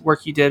fabulous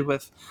work you did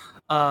with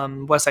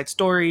West Side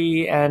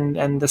Story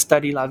and the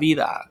study La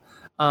Vida.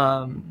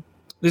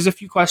 There's a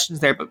few questions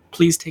there, but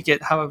please take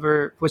it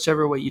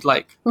whichever way you'd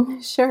like.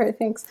 Sure,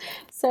 thanks.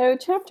 So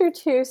chapter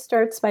 2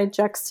 starts by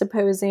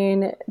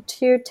juxtaposing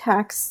two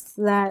texts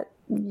that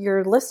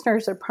your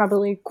listeners are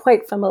probably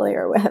quite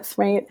familiar with,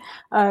 right?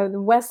 The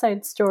West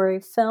Side Story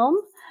film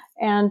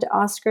and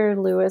Oscar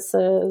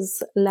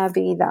Lewis's La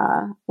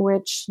Vida,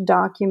 which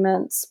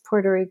documents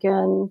Puerto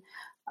Rican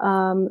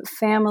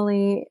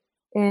family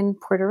in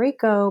Puerto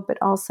Rico, but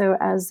also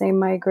as they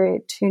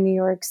migrate to New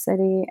York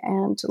City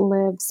and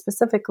live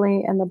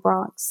specifically in the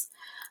Bronx.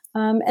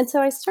 And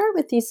so I start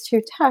with these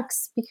two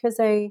texts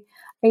because I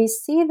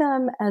see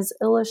them as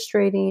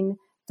illustrating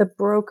the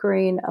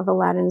brokering of a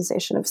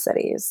Latinization of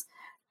cities.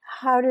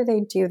 How do they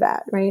do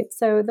that, right?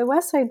 So the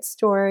West Side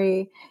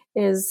Story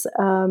is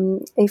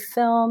a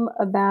film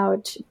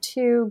about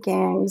two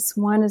gangs.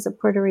 One is a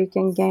Puerto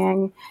Rican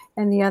gang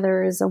and the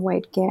other is a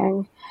white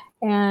gang.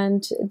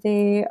 And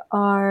they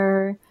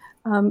are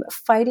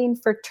fighting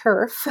for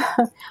turf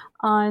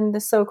on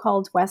the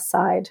so-called West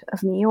Side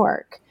of New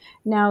York.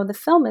 Now, the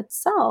film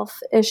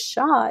itself is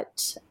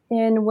shot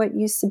in what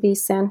used to be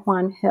San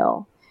Juan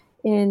Hill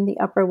in the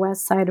Upper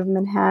West Side of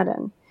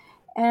Manhattan.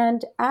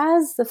 And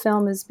as the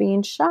film is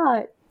being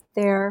shot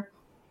there,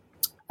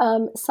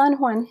 San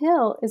Juan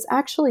Hill is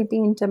actually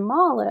being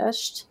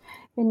demolished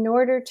in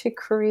order to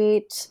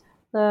create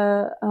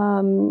the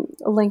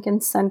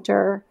Lincoln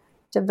Center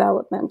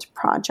development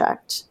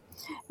project.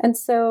 And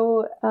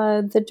so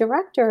the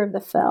director of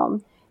the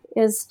film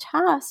is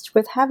tasked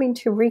with having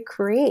to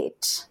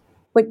recreate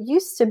what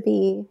used to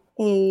be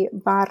a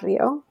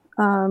barrio,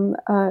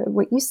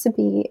 what used to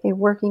be a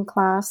working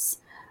class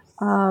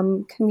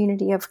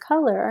community of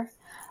color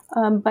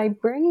by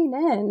bringing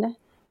in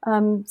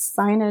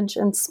signage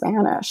in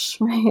Spanish,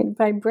 right?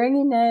 By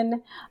bringing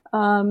in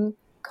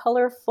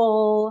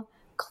colorful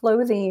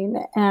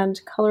clothing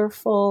and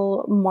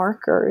colorful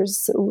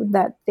markers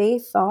that they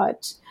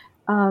thought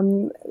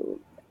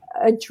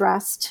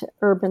addressed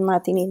urban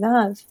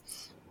Latinidad.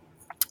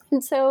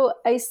 And so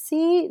I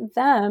see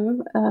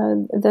them,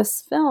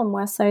 this film,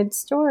 West Side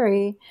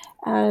Story,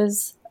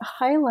 as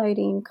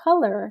highlighting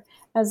color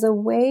as a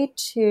way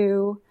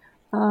to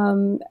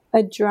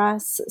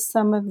address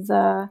some of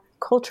the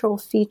cultural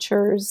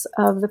features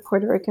of the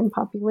Puerto Rican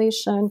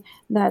population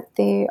that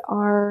they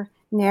are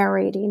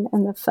narrating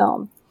in the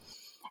film.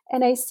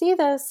 And I see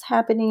this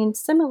happening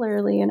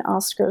similarly in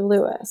Oscar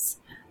Lewis's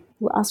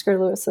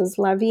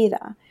La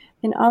Vida.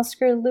 In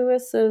Oscar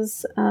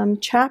Lewis's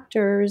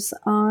chapters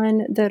on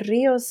the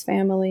Rios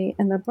family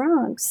in the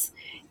Bronx,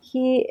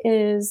 he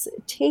is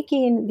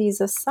taking these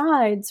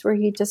asides where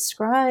he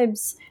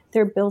describes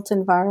their built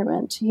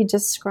environment. He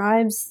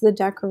describes the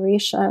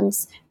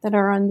decorations that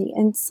are on the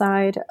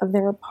inside of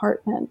their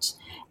apartment.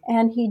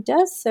 And he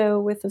does so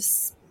with a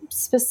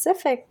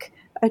specific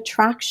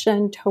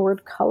attraction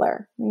toward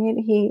color. Right?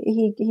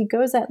 He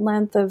goes at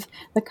length of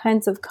the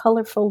kinds of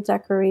colorful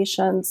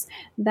decorations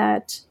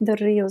that the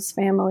Rios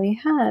family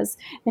has.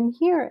 And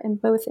here, in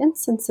both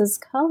instances,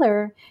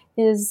 color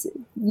is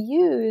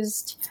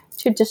used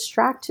to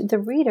distract the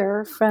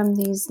reader from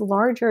these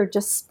larger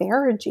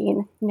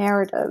disparaging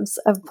narratives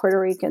of Puerto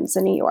Ricans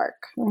in New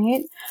York,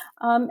 right?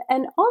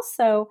 And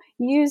also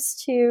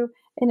used to,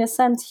 in a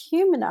sense,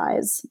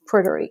 humanize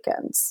Puerto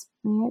Ricans,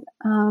 right?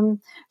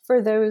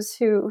 For those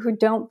who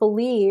don't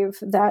believe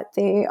that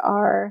they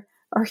are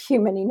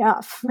human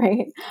enough,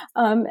 right?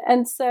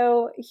 And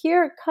so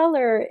here,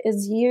 color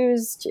is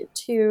used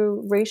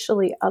to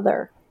racially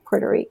other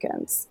Puerto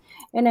Ricans.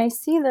 And I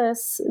see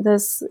this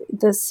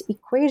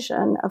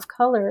equation of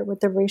color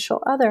with the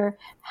racial other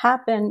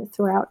happen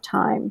throughout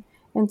time.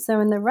 And so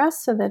in the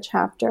rest of the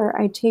chapter,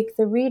 I take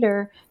the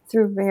reader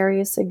through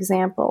various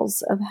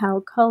examples of how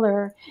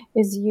color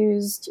is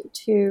used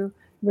to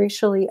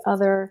racially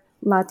other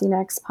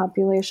Latinx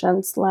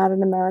populations,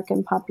 Latin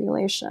American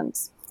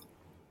populations.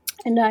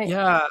 And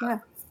Yeah.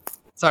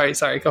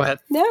 Sorry, go ahead.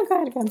 No, go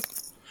ahead again.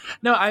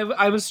 No,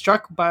 I was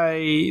struck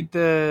by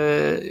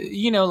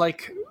the,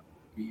 like,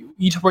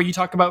 where you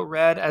talk about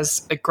red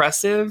as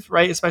aggressive,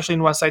 right? Especially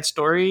in West Side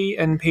Story.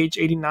 And page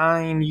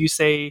 89, you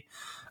say,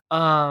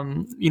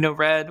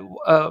 red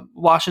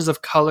washes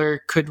of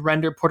color could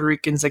render Puerto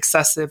Ricans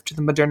excessive to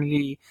the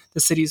modernity the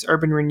city's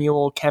urban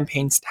renewal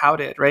campaigns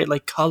touted, right?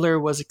 Like color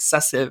was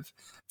excessive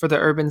for the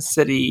urban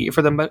city,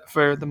 for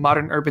the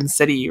modern urban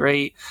city,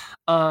 right?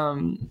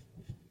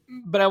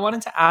 But I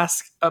wanted to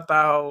ask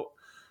about,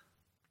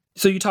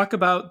 so you talk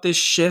about this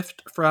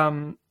shift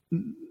from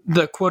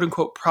the quote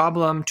unquote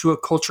problem to a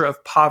culture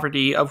of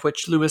poverty, of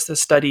which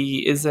Lewis's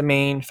study is the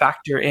main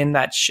factor in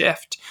that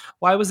shift.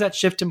 Why was that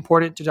shift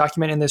important to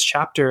document in this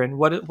chapter? And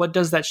what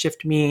does that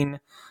shift mean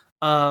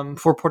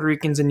for Puerto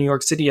Ricans in New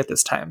York City at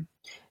this time?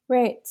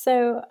 Right.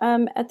 So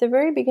at the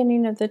very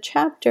beginning of the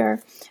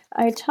chapter,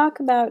 I talk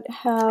about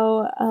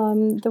how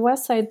the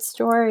West Side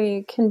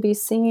Story can be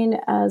seen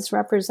as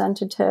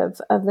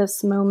representative of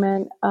this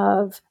moment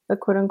of the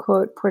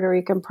quote-unquote Puerto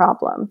Rican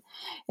problem,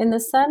 in the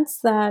sense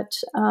that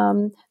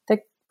the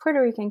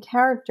Puerto Rican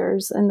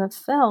characters in the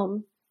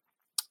film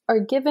are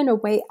given a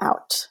way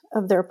out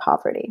of their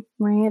poverty,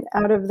 right?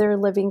 Out of their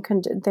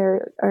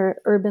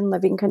urban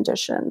living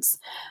conditions.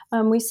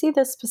 We see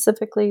this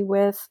specifically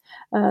with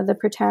the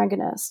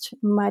protagonist,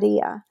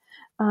 Maria,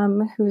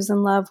 who's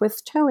in love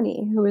with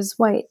Tony, who is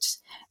white.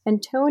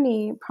 And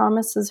Tony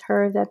promises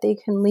her that they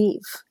can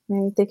leave,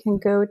 right? They can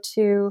go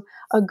to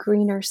a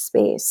greener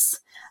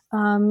space.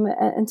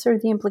 And sort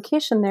of the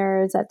implication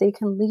there is that they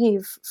can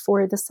leave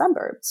for the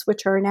suburbs,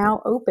 which are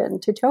now open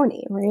to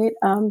Tony, right?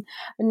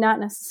 Not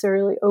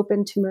necessarily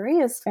open to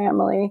Maria's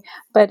family,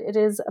 but it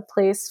is a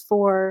place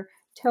for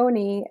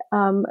Tony,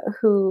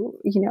 who,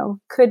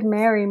 could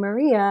marry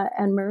Maria,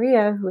 and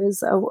Maria, who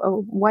is a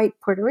white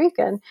Puerto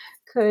Rican,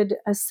 could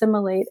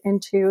assimilate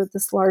into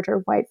this larger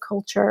white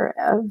culture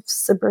of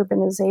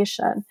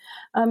suburbanization.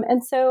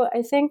 And so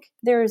I think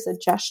there is a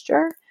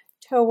gesture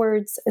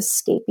towards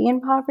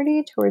escaping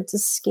poverty, towards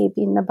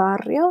escaping the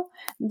barrio,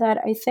 that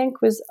I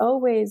think was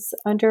always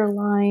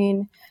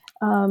underlying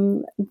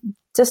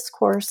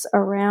discourse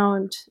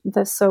around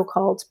the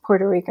so-called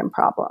Puerto Rican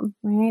problem,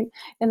 right?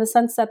 In the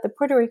sense that the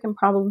Puerto Rican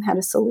problem had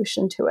a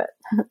solution to it,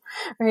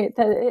 right?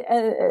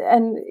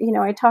 And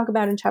I talk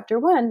about in chapter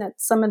 1 that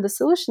some of the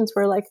solutions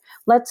were like,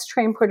 let's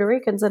train Puerto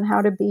Ricans on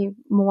how to be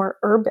more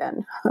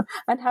urban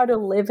and how to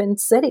live in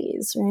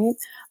cities, right?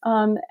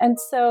 And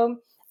so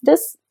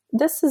this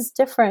is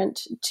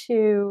different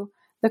to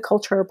the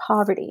culture of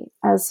poverty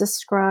as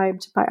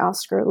described by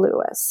Oscar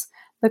Lewis.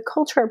 The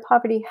culture of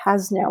poverty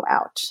has no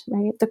out,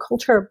 right? The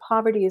culture of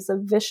poverty is a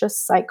vicious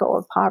cycle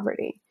of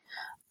poverty.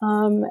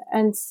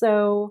 And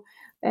so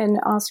in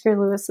Oscar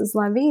Lewis's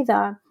La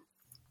Vida,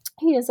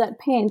 Piaget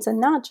paints, and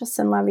not just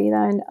in La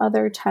Vida, in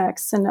other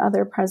texts and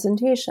other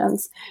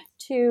presentations,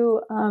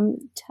 to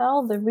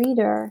tell the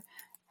reader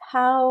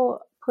how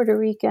Puerto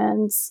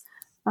Ricans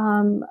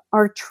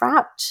are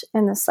trapped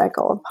in the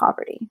cycle of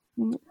poverty.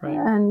 Right.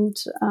 And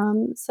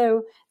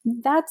so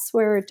that's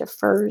where it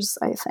differs,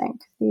 I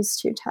think, these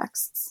two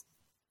texts.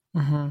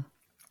 Mm-hmm.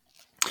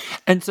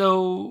 And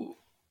so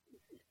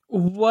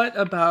what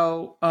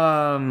about,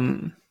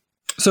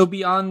 so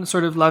beyond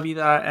sort of La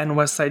Vida and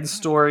West Side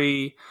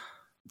Story,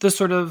 the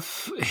sort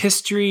of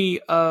history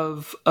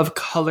of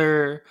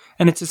color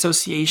and its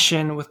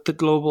association with the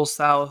global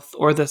South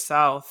or the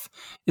South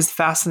is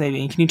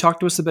fascinating. Can you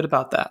talk to us a bit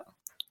about that?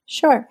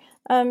 Sure.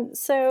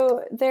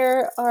 So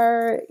there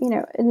are,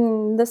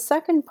 in the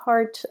second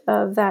part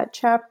of that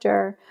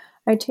chapter,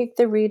 I take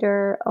the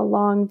reader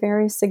along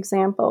various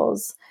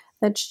examples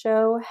that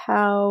show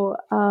how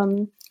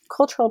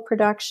cultural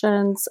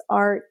productions,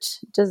 art,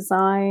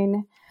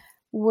 design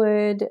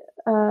would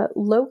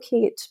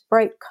locate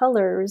bright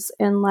colors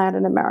in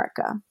Latin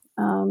America.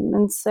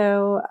 And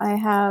so I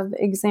have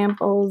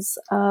examples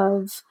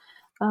of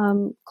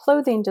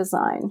clothing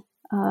design,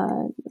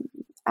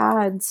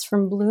 ads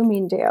from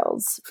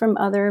Bloomingdale's, from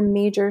other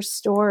major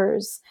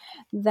stores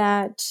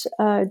that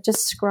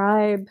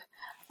describe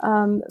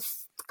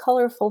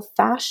colorful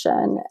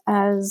fashion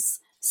as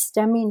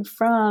stemming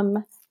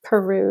from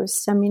Peru,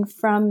 stemming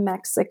from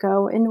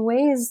Mexico, in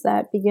ways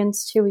that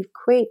begins to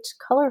equate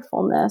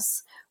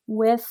colorfulness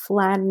with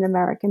Latin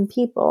American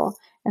people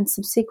and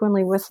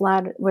subsequently with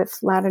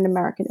Latin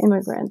American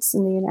immigrants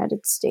in the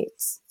United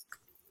States.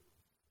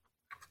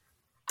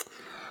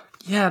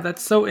 Yeah,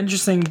 that's so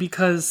interesting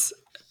because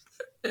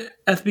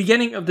at the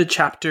beginning of the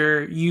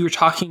chapter, you were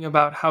talking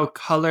about how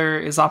color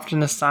is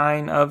often a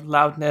sign of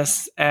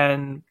loudness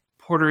and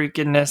Puerto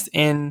Ricanness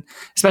in,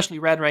 especially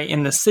red, right,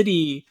 in the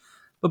city.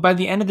 But by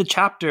the end of the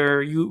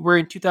chapter, you were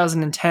in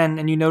 2010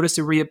 and you noticed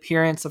a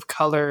reappearance of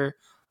color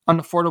on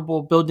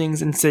affordable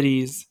buildings in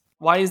cities.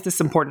 Why is this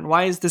important?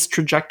 Why is this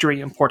trajectory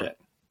important?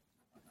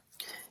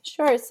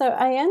 Sure. So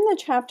I end the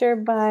chapter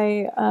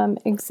by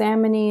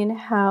examining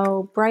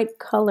how bright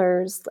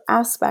colors,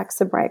 aspects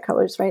of bright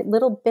colors, right,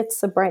 little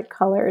bits of bright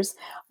colors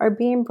are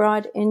being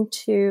brought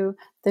into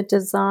the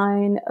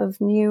design of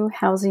new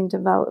housing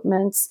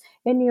developments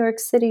in New York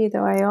City,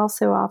 though I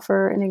also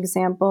offer an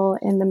example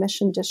in the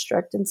Mission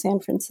District in San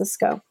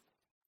Francisco.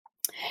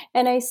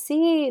 And I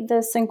see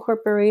this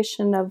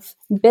incorporation of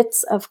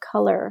bits of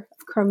color,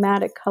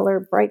 chromatic color,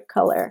 bright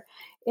color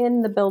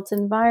in the built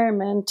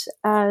environment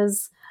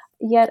as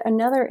yet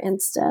another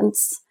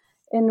instance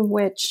in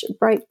which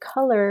bright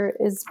color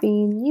is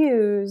being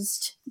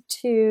used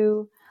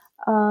to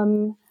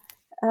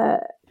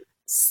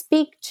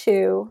speak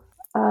to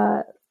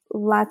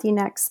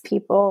Latinx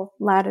people,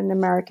 Latin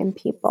American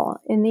people.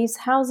 In these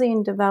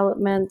housing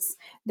developments,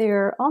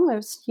 they're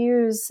almost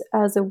used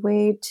as a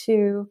way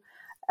to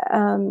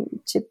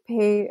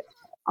pay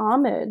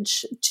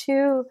homage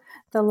to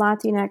the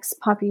Latinx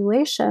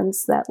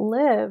populations that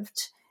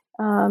lived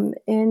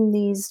in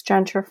these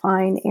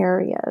gentrifying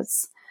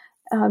areas,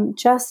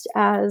 just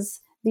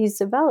as these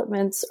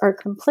developments are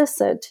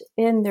complicit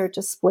in their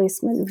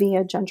displacement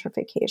via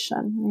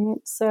gentrification.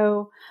 Right?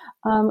 So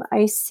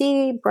I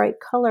see bright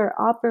color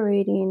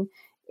operating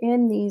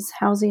in these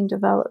housing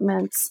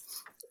developments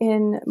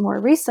in more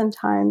recent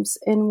times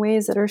in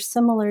ways that are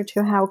similar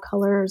to how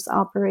color is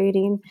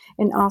operating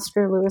in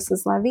Oscar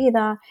Lewis's La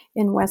Vida,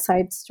 in West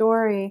Side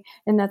Story,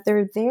 and that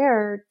they're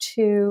there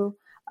to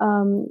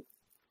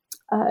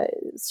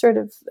sort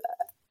of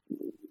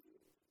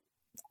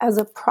as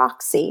a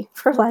proxy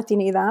for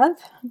Latinidad,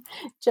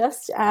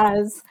 just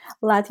as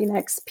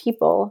Latinx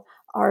people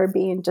are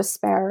being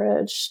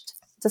disparaged,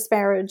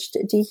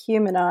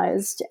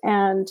 dehumanized,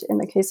 and in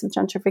the case of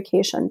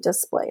gentrification,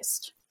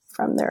 displaced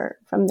from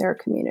their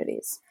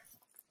communities.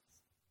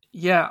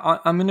 Yeah,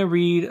 I'm going to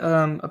read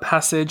a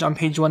passage on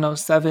page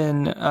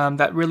 107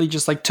 that really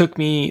just took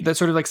me, that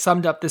sort of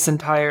summed up this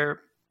entire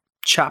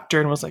chapter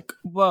and was like,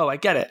 whoa, I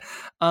get it.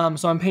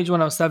 So on page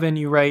 107,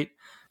 you write,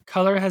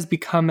 color has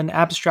become an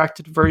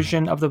abstracted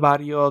version of the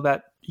barrio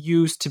that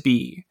used to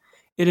be.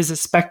 It is a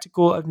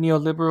spectacle of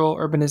neoliberal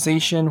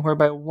urbanization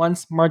whereby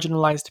once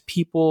marginalized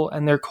people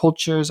and their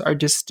cultures are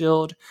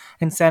distilled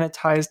and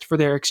sanitized for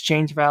their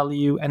exchange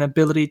value and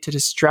ability to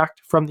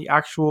distract from the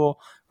actual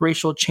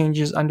racial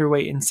changes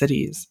underway in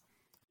cities.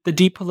 The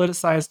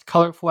depoliticized,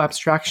 colorful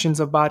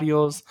abstractions of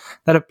barrios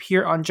that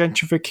appear on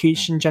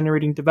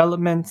gentrification-generating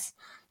developments,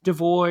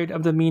 devoid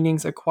of the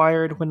meanings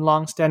acquired when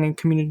long-standing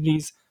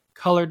communities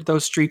colored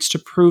those streets to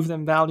prove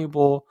them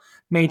valuable,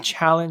 may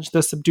challenge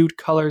the subdued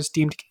colors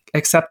deemed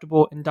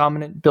acceptable in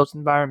dominant built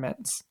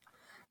environments.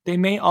 They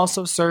may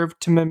also serve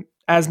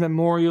as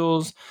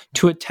memorials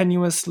to a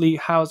tenuously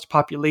housed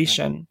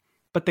population,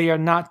 but they are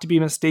not to be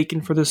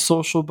mistaken for the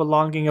social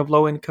belonging of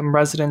low-income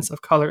residents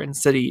of color in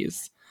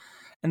cities.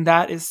 And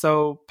that is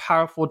so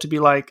powerful to be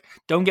like,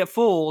 don't get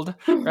fooled,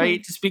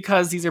 right? Just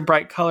because these are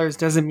bright colors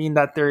doesn't mean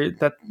that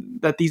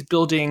that these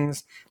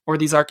buildings or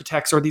these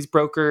architects or these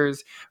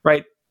brokers,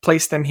 right,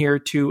 place them here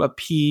to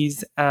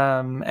appease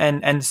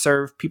and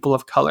serve people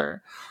of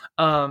color.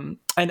 And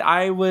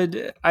I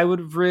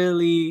would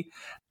really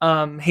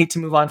hate to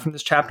move on from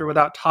this chapter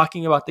without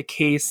talking about the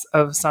case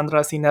of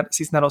Sandra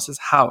Cisneros'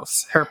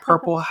 house, her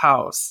purple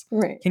house.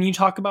 Right. Can you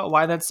talk about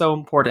why that's so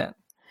important?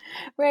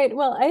 Right.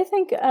 Well, I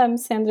think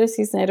Sandra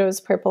Cisneros'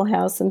 Purple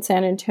House in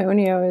San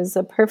Antonio is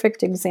a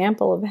perfect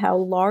example of how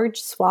large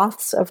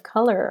swaths of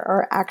color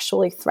are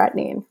actually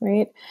threatening,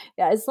 right?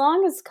 Yeah, as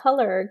long as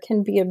color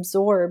can be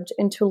absorbed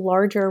into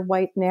larger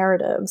white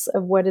narratives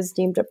of what is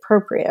deemed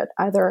appropriate,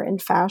 either in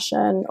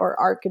fashion or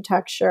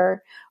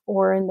architecture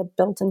or in the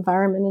built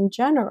environment in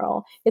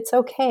general, it's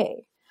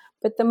okay.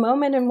 But the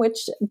moment in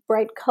which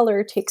bright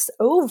color takes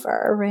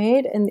over,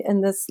 right,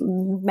 and this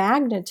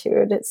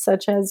magnitude,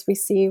 such as we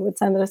see with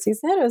Sandra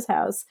Cisneros'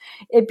 house,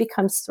 it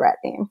becomes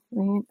threatening,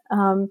 right?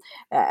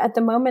 At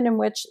the moment in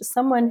which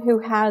someone who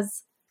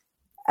has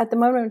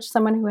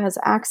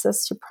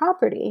access to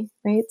property,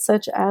 right,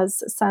 such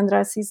as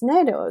Sandra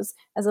Cisneros,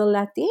 as a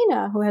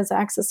Latina who has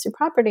access to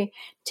property,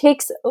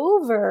 takes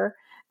over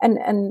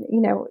and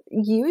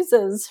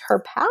uses her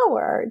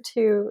power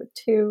to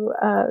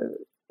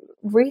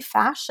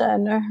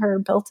refashion her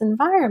built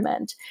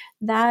environment,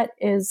 that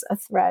is a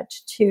threat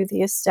to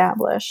the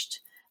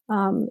established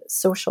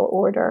social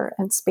order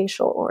and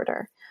spatial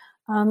order.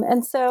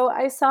 And so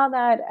I saw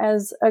that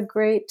as a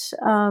great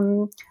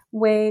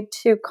way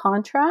to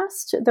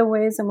contrast the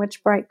ways in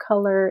which bright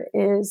color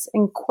is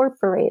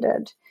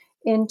incorporated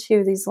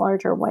into these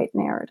larger white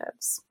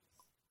narratives.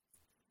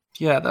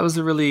 Yeah, that was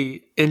a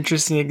really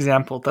interesting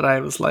example that I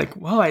was like,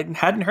 whoa, I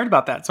hadn't heard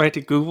about that. So I had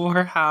to Google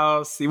her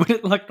house, see what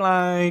it looked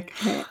like.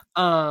 Right.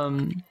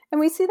 And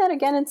we see that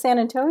again in San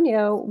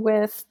Antonio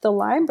with the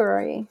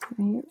library,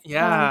 right?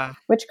 Yeah.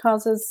 Which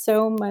causes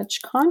so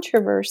much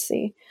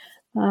controversy.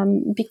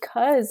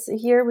 Because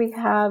here we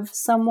have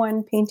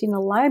someone painting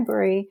a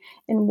library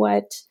in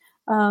what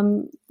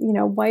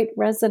white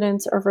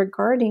residents are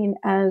regarding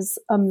as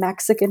a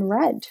Mexican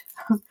red,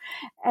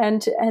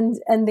 and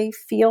they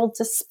feel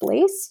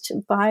displaced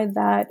by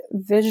that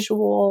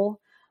visual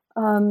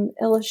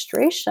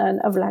illustration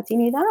of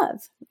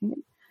Latinidad.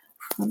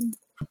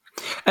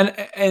 And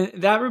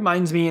that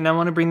reminds me, and I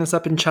want to bring this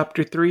up in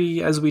chapter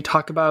 3 as we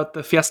talk about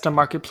the Fiesta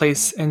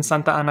Marketplace in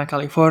Santa Ana,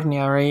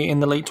 California, right, in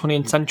the late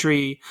 20th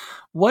century.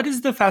 What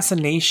is the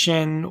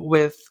fascination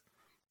with,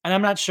 and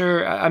I'm not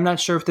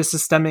sure if this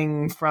is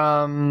stemming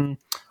from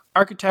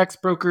architects,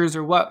 brokers,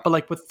 or what, but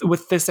like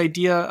with this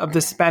idea of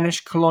the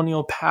Spanish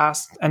colonial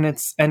past and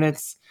its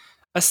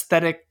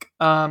aesthetic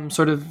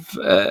sort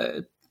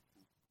of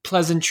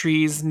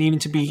pleasantries needing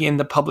to be in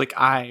the public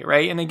eye,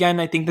 right? And again,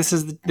 I think this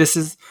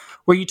is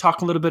where you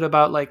talk a little bit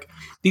about like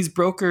these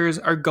brokers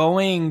are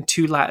going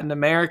to Latin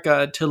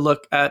America to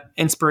look at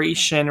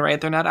inspiration, right?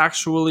 They're not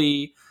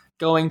actually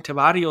going to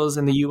barrios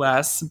in the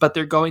U.S., but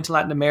they're going to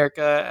Latin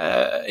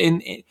America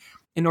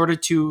in order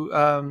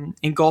to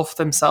engulf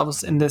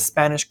themselves in the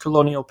Spanish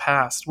colonial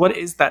past. What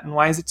is that, and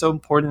why is it so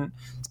important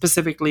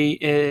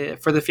specifically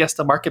for the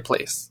Fiesta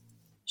Marketplace?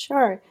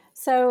 Sure.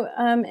 So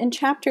in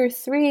chapter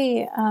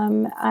 3,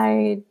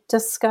 I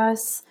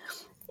discuss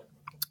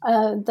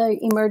the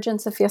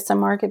emergence of Fiesta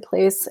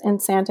Marketplace in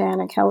Santa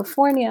Ana,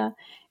 California.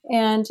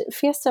 And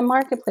Fiesta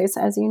Marketplace,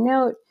 as you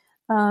note,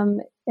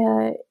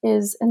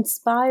 is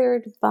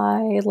inspired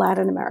by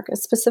Latin America,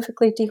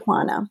 specifically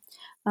Tijuana.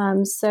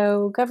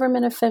 So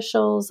government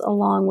officials,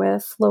 along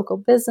with local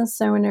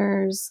business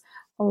owners,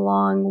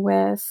 along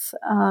with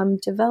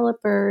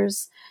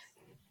developers,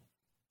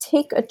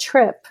 take a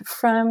trip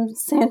from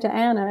Santa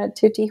Ana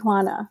to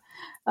Tijuana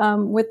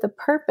with the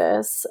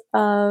purpose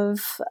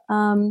of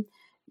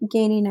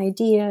gaining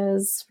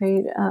ideas,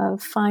 right?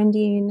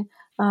 Finding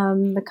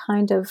the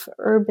kind of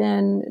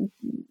urban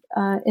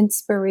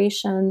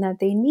inspiration that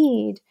they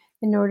need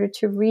in order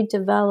to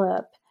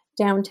redevelop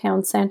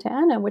downtown Santa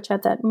Ana, which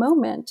at that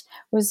moment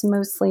was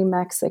mostly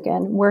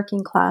Mexican,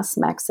 working class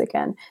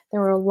Mexican.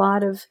 There were a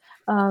lot of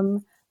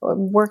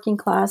working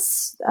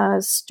class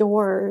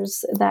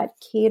stores that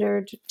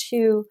catered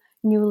to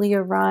newly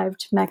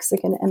arrived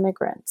Mexican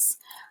immigrants.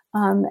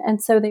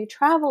 And so they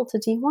traveled to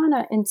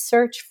Tijuana in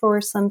search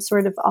for some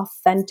sort of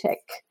authentic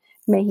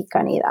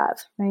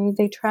Mexicanidad, right?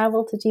 They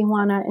traveled to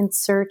Tijuana in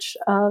search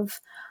of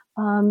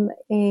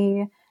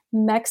a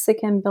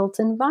Mexican built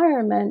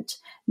environment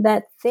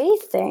that they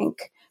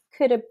think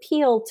could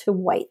appeal to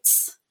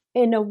whites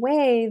in a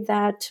way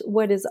that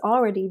what is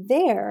already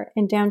there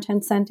in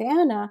downtown Santa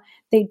Ana,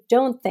 they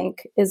don't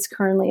think is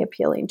currently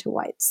appealing to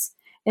whites.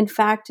 In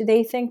fact,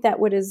 they think that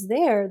what is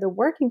there, the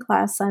working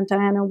class Santa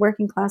Ana,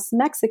 working class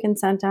Mexican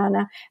Santa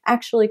Ana,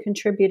 actually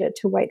contributed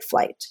to white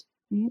flight.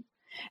 Right?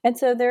 And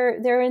so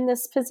they're in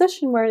this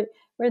position where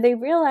they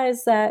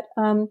realize that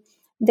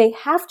they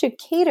have to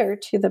cater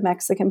to the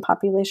Mexican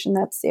population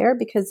that's there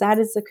because that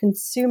is the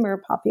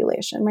consumer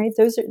population, right?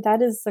 That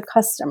is the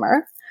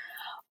customer.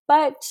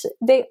 But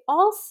they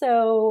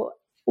also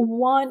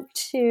want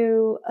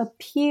to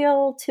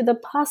appeal to the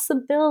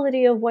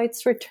possibility of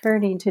whites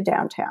returning to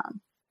downtown.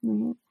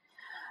 Mm-hmm.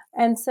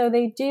 And so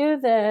they do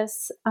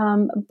this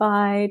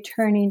by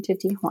turning to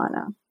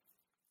Tijuana.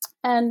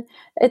 And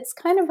it's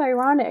kind of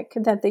ironic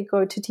that they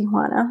go to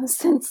Tijuana,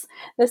 since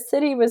the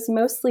city was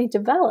mostly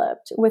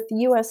developed with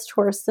U.S.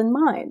 tourists in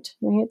mind,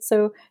 right?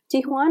 So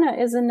Tijuana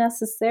isn't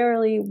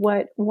necessarily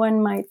what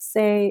one might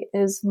say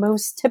is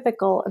most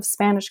typical of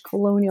Spanish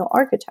colonial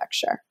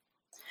architecture.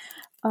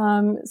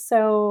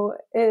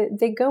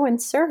 They go in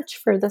search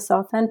for this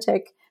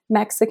authentic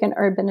Mexican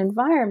urban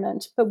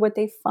environment, but what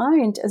they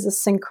find is a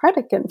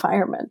syncretic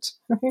environment,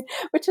 right?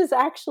 Which is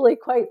actually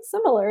quite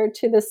similar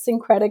to the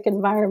syncretic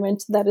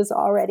environment that is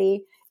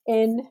already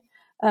in,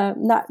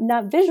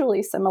 not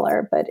visually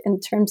similar, but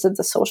in terms of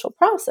the social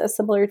process,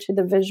 similar to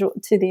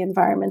the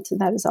environment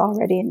that is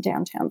already in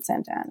downtown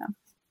Santa Ana.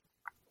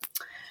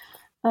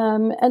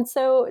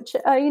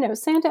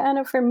 Santa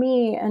Ana for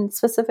me, and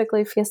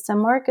specifically Fiesta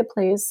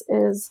Marketplace,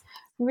 is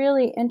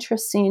really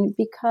interesting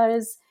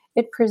because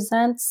it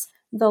presents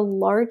the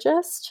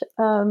largest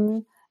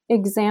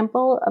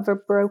example of a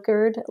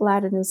brokered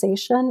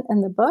Latinization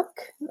in the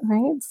book,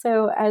 right?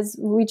 So as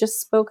we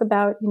just spoke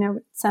about,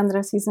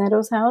 Sandra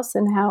Cisneros' house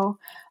and how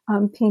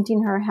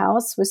painting her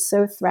house was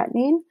so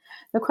threatening,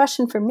 the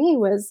question for me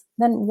was,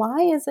 then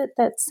why is it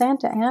that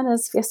Santa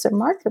Ana's Fiesta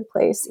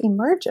Marketplace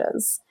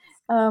emerges?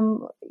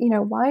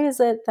 Why is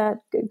it that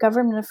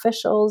government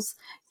officials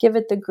give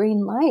it the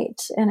green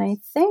light? And I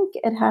think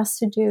it has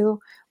to do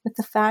with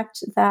the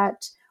fact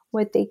that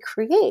what they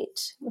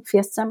create,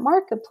 Fiesta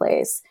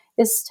Marketplace,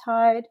 is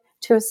tied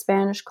to a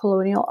Spanish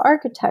colonial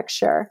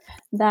architecture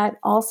that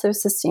also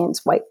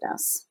sustains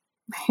whiteness.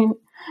 Right?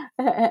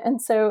 And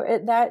so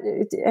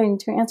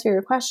to answer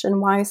your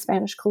question, why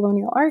Spanish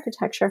colonial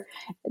architecture?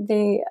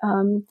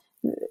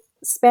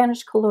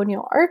 Spanish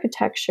colonial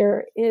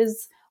architecture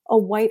is a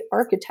white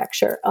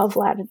architecture of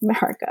Latin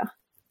America.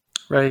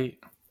 Right.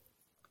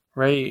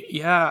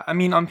 Yeah. I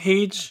mean, on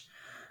page,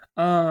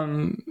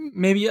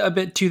 maybe a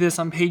bit to this,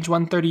 on page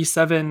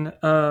 137,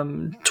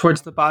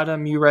 towards the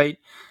bottom, you write,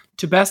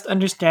 to best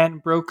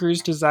understand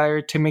brokers'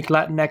 desire to make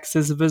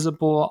Latinxes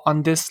visible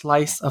on this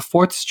slice of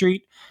 4th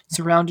Street,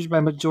 surrounded by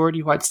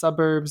majority white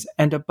suburbs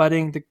and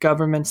abutting the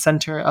government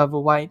center of a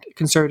white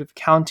conservative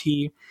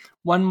county,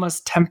 one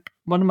must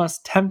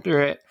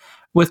temper it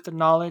with the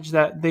knowledge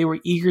that they were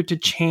eager to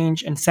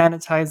change and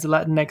sanitize the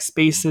Latinx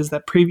spaces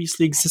that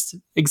previously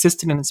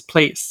existed in its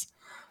place.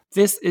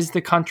 This is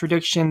the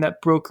contradiction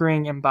that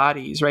brokering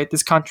embodies, right?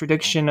 This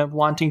contradiction of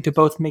wanting to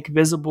both make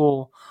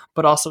visible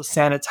but also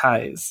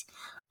sanitize.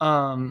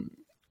 Can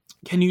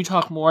you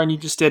talk more, and you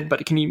just did,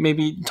 but can you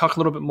maybe talk a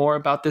little bit more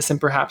about this, and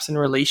perhaps in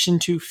relation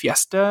to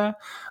Fiesta?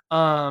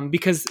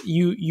 Because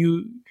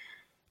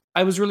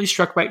I was really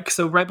struck by,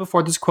 so right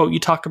before this quote, you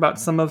talk about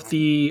some of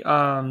the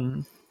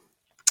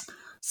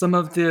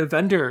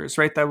vendors,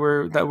 right, that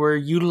were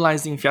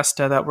utilizing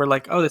Fiesta, that were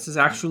like, oh, this is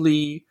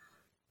actually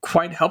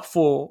quite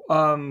helpful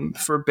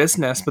for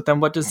business. But then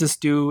what does this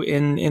do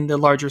in the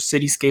larger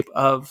cityscape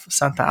of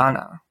Santa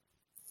Ana?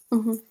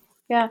 Mm-hmm.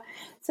 Yeah.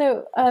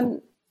 So,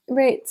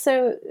 right.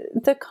 So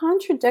the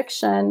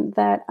contradiction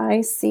that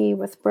I see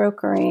with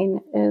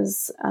brokering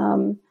is,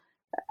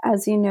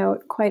 as you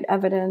note, quite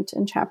evident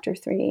in chapter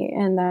 3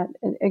 in that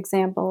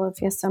example of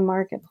Fiesta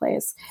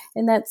Marketplace,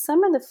 in that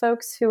some of the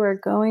folks who are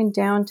going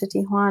down to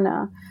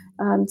Tijuana,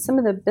 some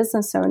of the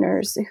business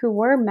owners who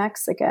were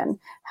Mexican,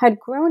 had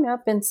grown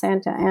up in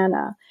Santa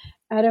Ana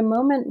at a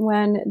moment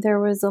when there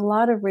was a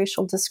lot of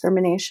racial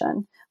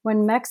discrimination,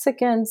 when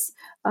Mexicans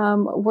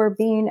were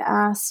being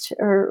asked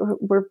or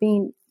were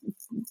being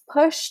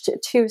pushed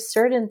to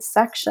certain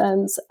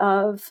sections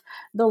of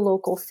the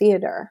local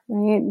theater,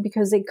 right?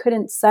 Because they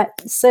couldn't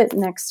sit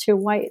next to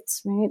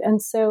whites, right?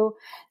 And so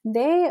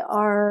they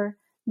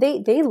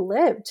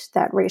lived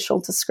that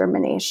racial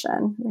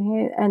discrimination,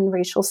 right? And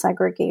racial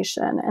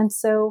segregation. And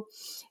so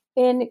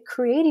in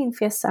creating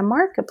Fiesta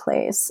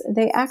Marketplace,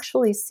 they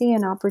actually see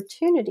an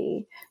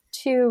opportunity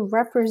to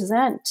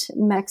represent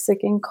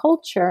Mexican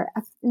culture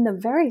in the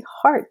very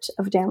heart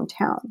of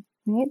downtown.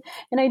 Right?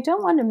 And I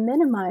don't want to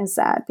minimize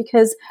that,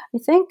 because I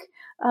think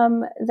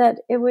that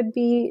it would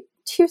be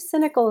too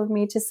cynical of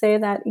me to say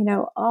that,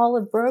 all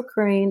of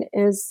brokering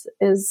is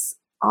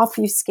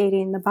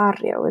obfuscating the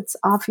barrio. It's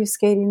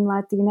obfuscating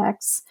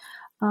Latinx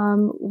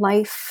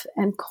life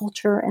and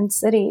culture and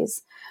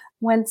cities.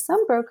 When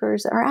some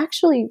brokers are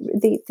actually,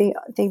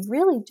 they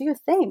really do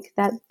think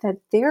that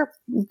their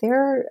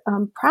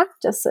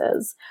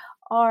practices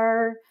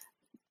are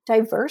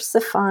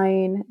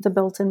diversifying the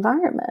built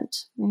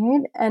environment,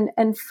 right?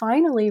 And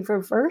finally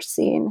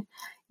reversing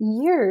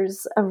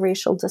years of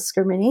racial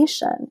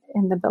discrimination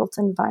in the built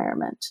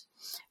environment.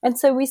 And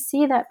so we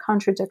see that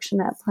contradiction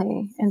at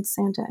play in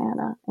Santa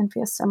Ana and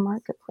Fiesta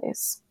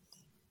Marketplace.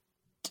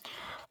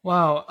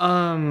 Wow.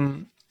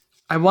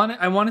 I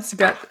wanted to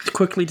get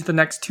quickly to the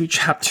next 2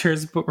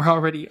 chapters, but we're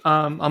already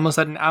almost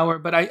at an hour.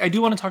 But I do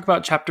want to talk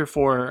about chapter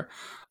 4.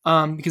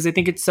 Because I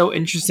think it's so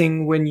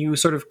interesting when you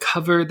sort of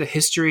cover the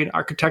history and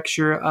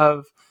architecture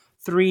of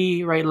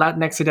 3, right,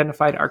 Latinx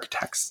identified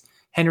architects: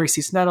 Henry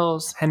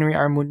Cisneros, Henry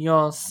R.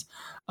 Munoz,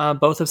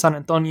 both of San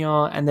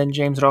Antonio, and then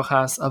James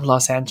Rojas of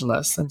Los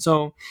Angeles. And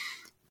so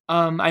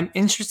I'm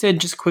interested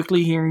just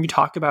quickly hearing you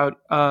talk about,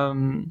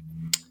 because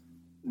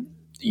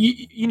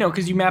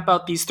you map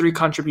out these three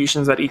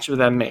contributions that each of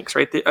them makes,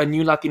 right? A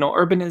new Latino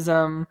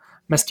urbanism,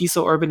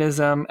 mestizo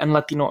urbanism, and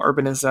Latino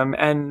urbanism.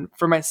 And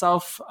for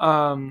myself,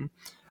 I'm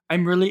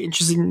really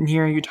interested in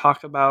hearing you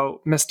talk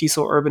about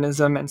mestizo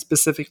urbanism and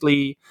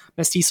specifically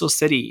Mestizo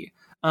City.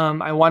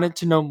 I wanted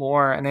to know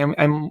more, and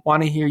I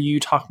want to hear you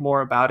talk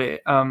more about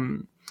it.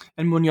 And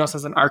Munoz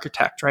as an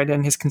architect, right?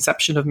 And his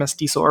conception of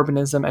mestizo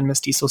urbanism and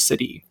Mestizo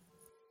City.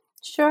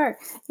 Sure.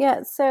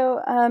 Yeah.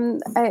 So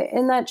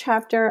in that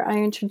chapter, I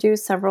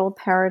introduce several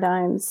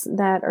paradigms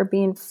that are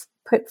being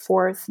put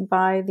forth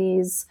by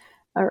these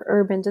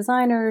urban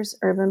designers,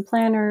 urban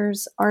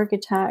planners,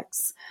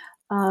 architects.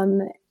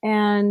 Tying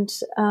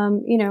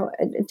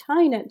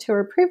it to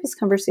our previous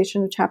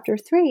conversation of chapter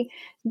 3,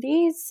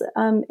 these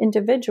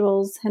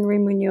individuals, Henry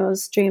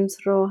Munoz, James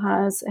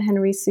Rojas,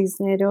 Henry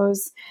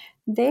Cisneros,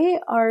 they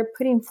are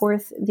putting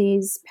forth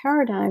these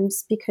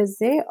paradigms because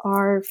they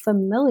are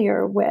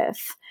familiar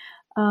with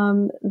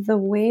the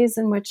ways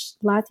in which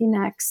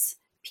Latinx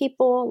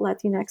people,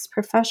 Latinx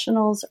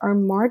professionals are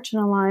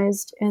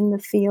marginalized in the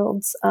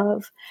fields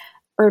of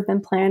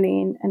urban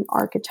planning and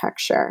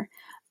architecture.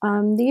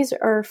 These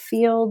are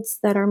fields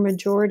that are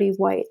majority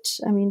white.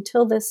 I mean,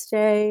 till this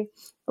day,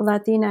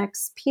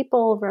 Latinx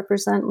people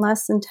represent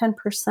less than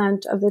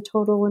 10% of the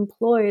total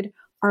employed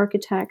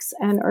architects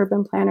and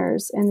urban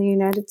planners in the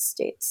United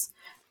States.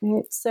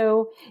 Right?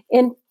 So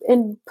in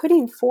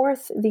putting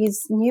forth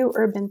these new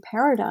urban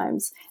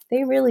paradigms,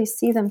 they really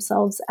see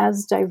themselves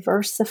as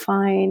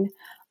diversifying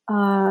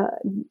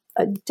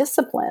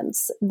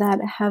disciplines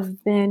that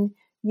have been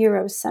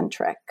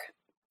Eurocentric.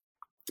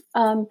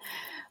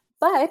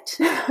 But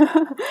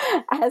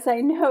as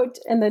I note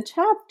in the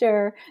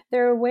chapter,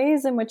 there are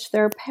ways in which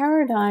their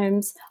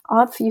paradigms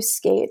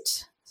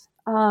obfuscate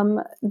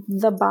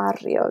the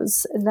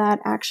barrios that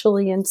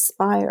actually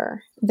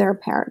inspire their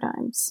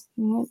paradigms.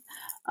 Right?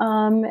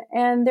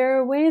 And there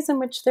are ways in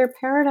which their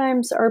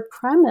paradigms are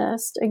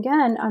premised,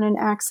 again, on an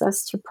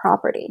access to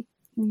property.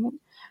 Right?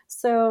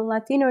 So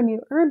Latino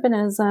New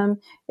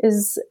Urbanism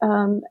is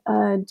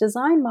a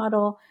design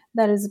model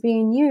that is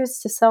being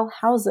used to sell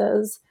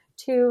houses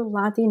to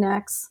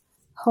Latinx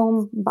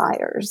home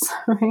buyers,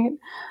 right?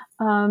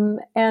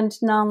 And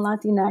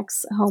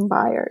non-Latinx home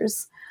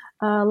buyers.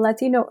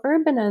 Latino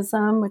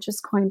urbanism, which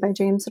is coined by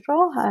James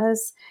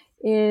Rojas,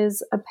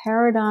 is a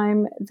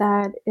paradigm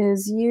that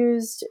is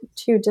used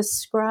to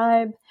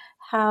describe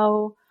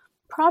how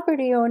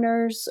property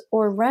owners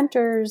or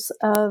renters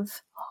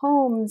of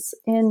homes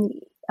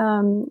in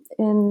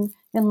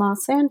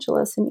Los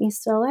Angeles, in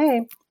East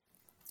LA,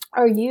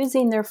 are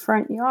using their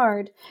front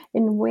yard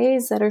in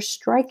ways that are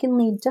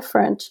strikingly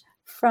different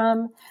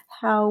from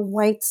how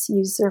whites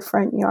use their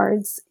front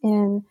yards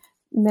in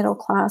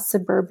middle-class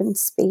suburban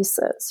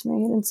spaces,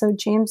 right? And so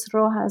James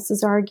Rojas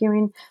is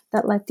arguing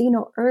that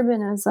Latino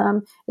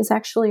urbanism is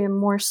actually a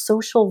more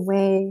social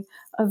way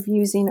of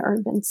using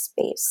urban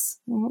space,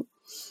 right?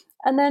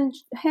 And then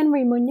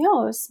Henry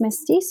Munoz,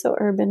 mestizo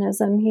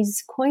urbanism,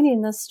 he's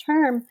coining this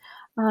term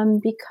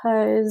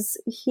because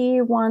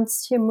he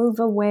wants to move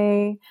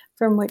away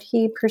from what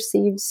he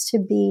perceives to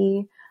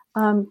be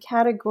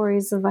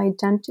categories of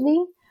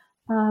identity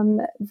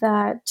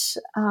that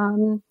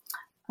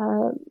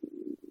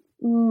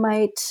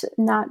might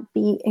not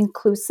be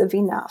inclusive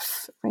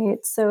enough,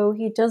 right? So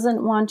he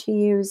doesn't want to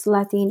use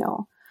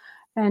Latino,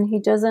 and he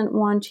doesn't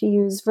want to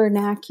use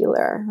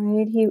vernacular,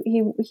 right?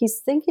 He's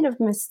thinking of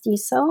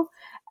mestizo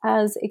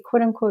as a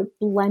quote unquote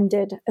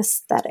blended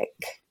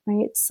aesthetic,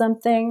 right?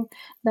 Something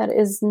that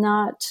is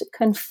not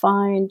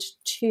confined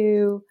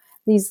to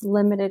these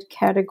limited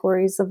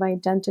categories of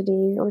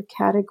identity or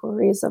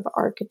categories of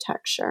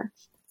architecture.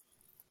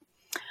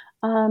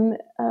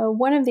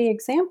 One of the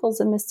examples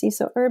of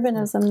mestizo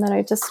urbanism that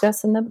I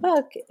discuss in the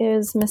book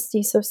is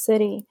Mestizo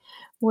City,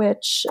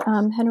 which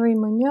Henry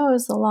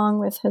Munoz, along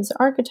with his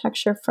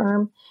architecture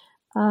firm,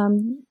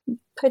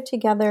 put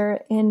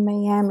together in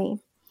Miami.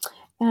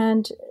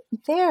 And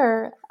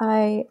there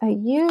I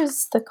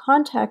use the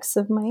context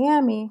of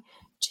Miami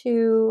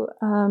to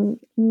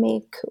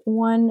make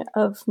one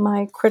of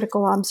my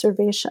critical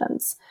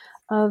observations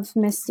of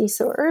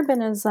mestizo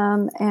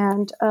urbanism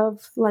and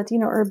of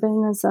Latino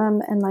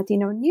urbanism and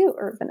Latino new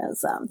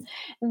urbanism.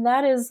 And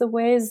that is the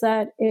ways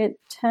that it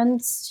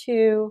tends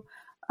to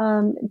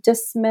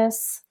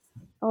dismiss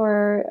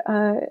or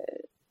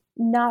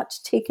not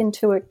take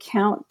into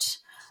account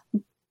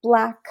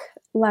Black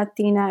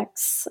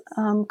Latinx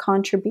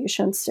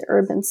contributions to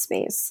urban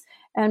space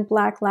and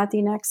Black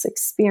Latinx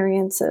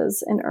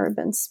experiences in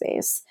urban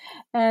space.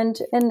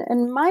 And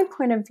in my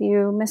point of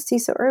view,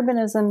 mestizo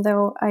urbanism,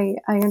 though I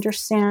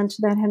understand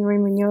that Henry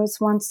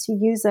Munoz wants to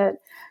use it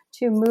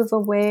to move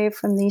away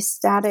from these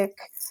static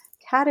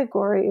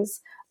categories,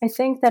 I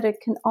think that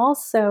it can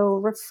also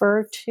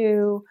refer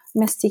to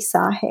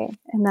mestizaje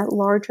and that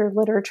larger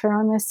literature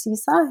on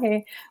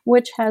mestizaje,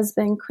 which has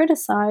been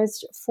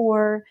criticized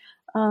for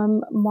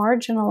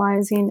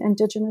marginalizing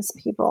indigenous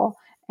people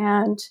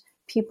and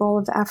people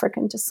of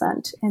African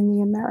descent in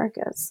the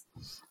Americas.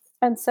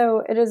 And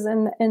so it is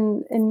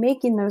in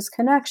making those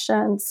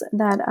connections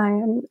that I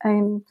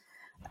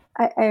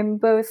am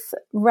both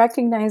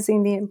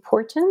recognizing the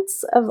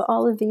importance of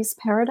all of these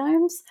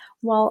paradigms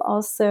while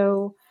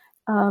also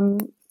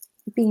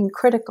being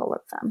critical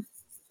of them.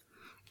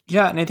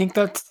 Yeah, and I think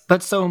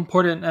that's so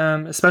important,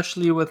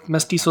 especially with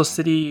Mestizo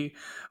City,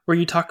 where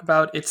you talk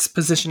about its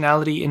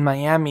positionality in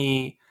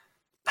Miami.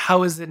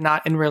 How is it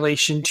not in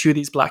relation to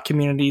these Black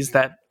communities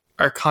that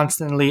are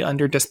constantly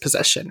under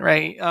dispossession,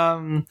 right?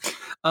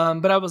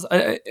 But I was,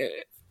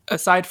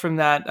 aside from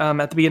that,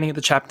 at the beginning of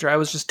the chapter, I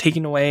was just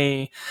taken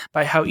away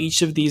by how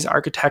each of these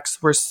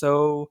architects were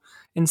so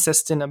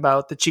insistent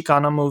about the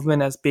Chicano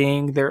movement as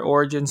being their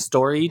origin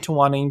story to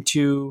wanting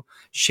to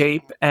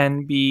shape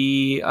and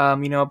be,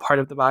 a part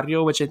of the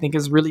barrio, which I think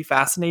is really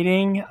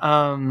fascinating. Which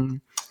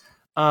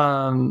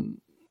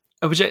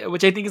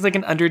I think is like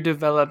an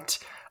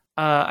underdeveloped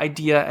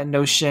idea and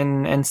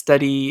notion and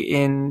study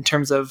in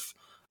terms of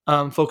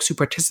folks who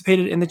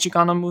participated in the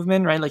Chicano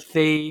movement, right? Like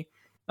they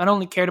not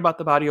only cared about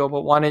the barrio,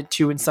 but wanted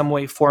to in some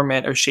way form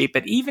it or shape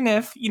it, even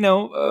if,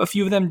 a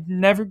few of them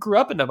never grew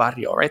up in the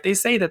barrio, right? They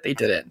say that they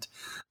didn't.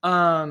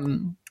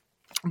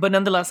 But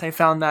nonetheless, I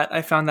found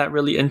that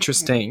really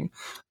interesting.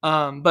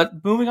 But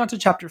moving on to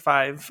chapter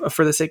 5,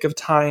 for the sake of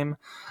time,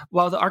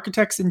 while the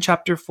architects in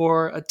chapter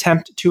 4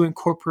 attempt to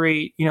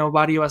incorporate,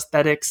 barrio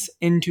aesthetics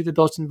into the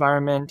built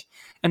environment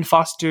and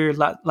foster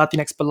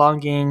Latinx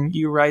belonging,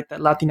 you write that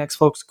Latinx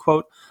folks,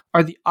 quote,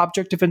 are the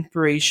object of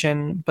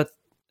inspiration, but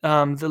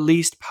the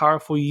least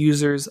powerful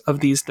users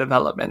of these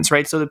developments,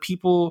 right? So the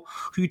people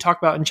who you talk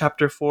about in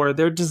chapter 4,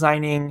 they're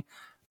designing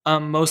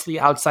mostly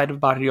outside of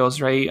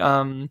barrios, right?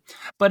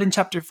 But in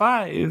chapter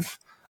 5,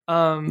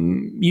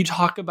 you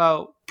talk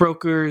about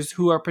brokers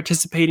who are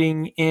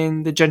participating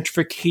in the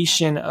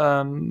gentrification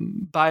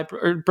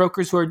or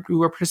brokers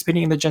who are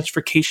participating in the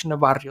gentrification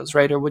of barrios,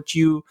 right? Or what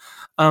you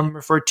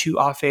refer to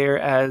off air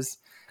as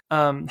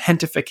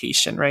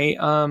gentrification, right?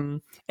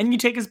 And you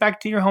take us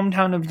back to your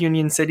hometown of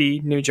Union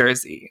City, New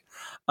Jersey.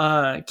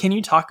 Can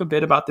you talk a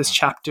bit about this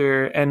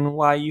chapter and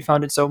why you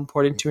found it so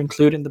important to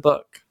include in the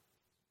book?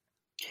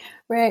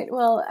 Right.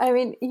 Well, I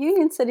mean,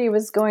 Union City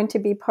was going to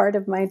be part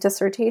of my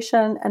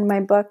dissertation and my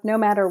book, no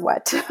matter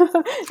what.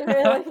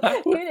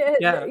 Really,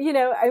 Yeah.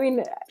 I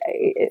mean,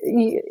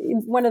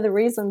 one of the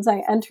reasons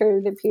I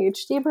entered the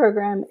PhD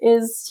program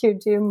is to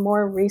do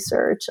more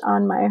research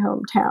on my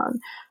hometown.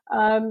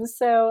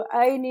 So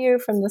I knew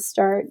from the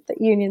start that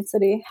Union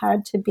City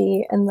had to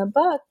be in the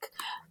book.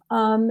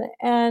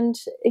 And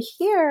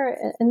here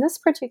in this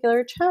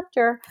particular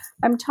chapter,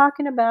 I'm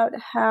talking about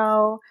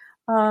how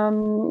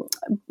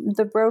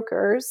the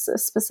brokers,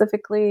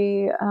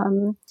 specifically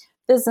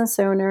business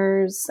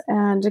owners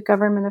and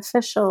government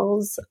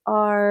officials,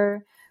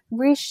 are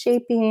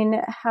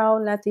reshaping how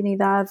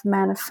Latinidad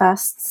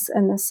manifests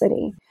in the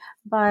city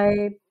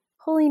by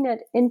pulling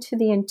it into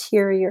the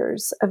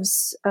interiors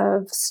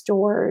of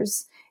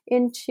stores,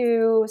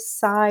 into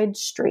side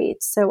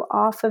streets, so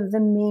off of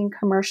the main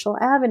commercial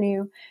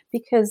avenue,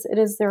 because it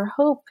is their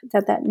hope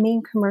that that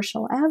main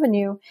commercial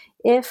avenue,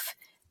 if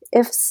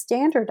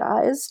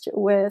standardized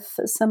with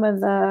some of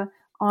the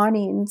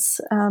awnings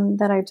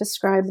that I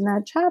described in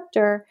that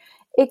chapter,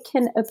 it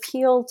can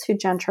appeal to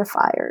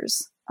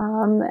gentrifiers.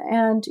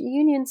 And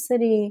Union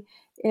City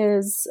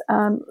is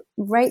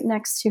right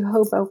next to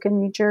Hoboken,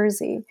 New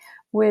Jersey,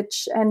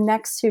 and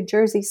next to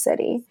Jersey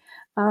City.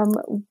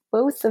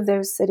 Both of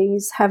those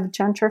cities have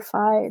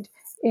gentrified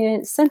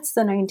since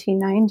the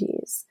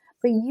 1990s.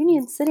 But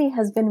Union City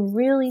has been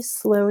really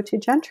slow to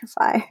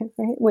gentrify,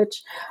 right?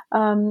 Which,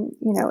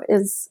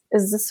 is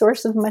the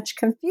source of much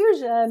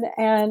confusion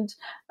and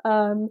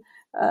of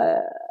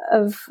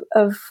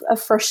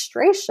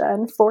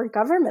frustration for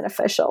government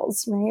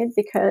officials, right?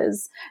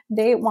 Because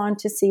they want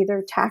to see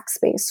their tax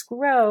base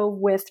grow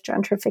with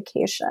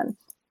gentrification.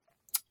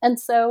 And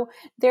so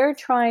they're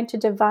trying to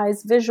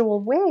devise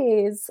visual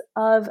ways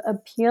of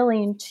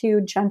appealing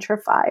to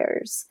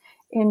gentrifiers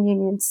in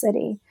Union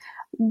City.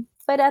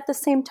 But at the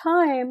same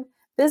time,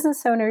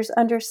 business owners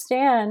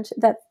understand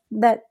that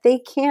they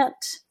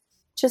can't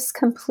just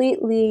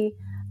completely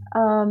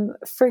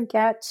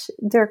forget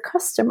their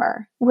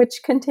customer,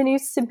 which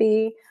continues to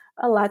be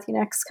a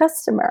Latinx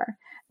customer.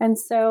 And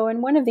so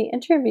in one of the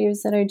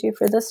interviews that I do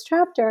for this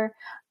chapter,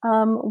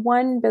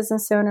 one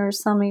business owner is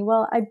telling me,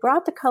 well, I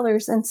brought the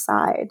colors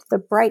inside, the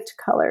bright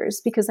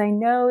colors, because I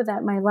know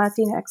that my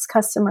Latinx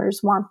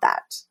customers want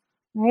that.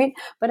 Right?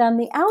 But on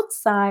the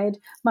outside,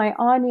 my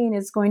awning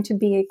is going to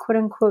be a quote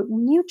unquote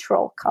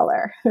neutral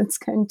color. It's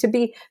going to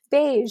be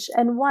beige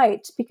and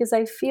white because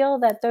I feel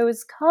that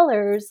those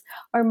colors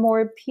are more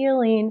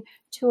appealing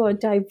to a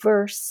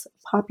diverse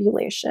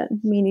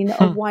population, meaning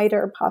a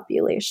wider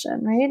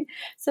population, right?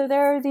 So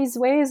there are these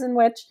ways in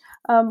which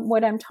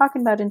what I'm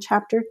talking about in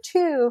chapter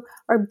 2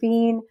 are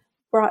being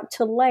brought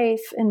to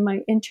life in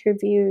my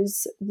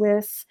interviews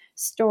with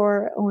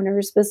store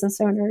owners, business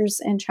owners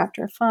in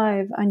chapter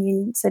 5 on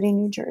Union City,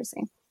 New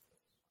Jersey.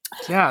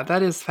 Yeah,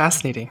 that is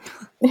fascinating.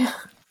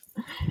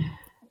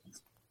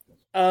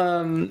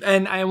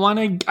 And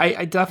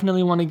I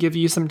definitely want to give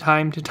you some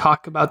time to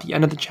talk about the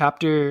end of the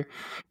chapter,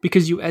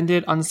 because you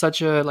ended on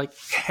such a like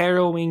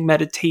harrowing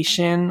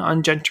meditation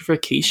on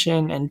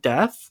gentrification and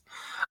death.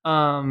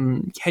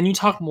 Can you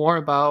talk more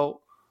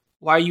about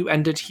why you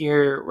ended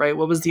here, right?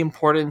 What was the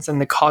importance and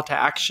the call to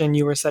action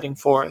you were setting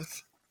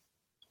forth?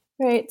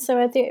 Right.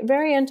 So at the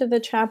very end of the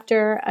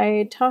chapter,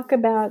 I talk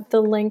about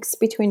the links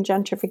between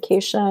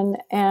gentrification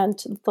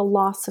and the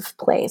loss of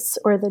place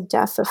or the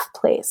death of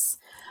place,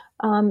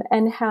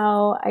 and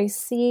how I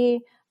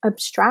see the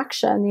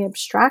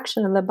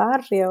abstraction of the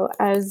barrio,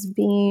 as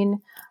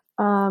being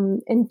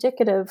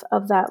indicative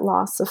of that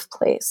loss of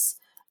place.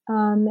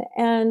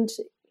 And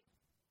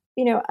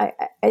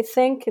I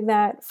think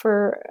that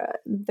for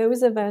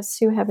those of us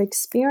who have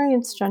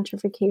experienced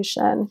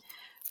gentrification,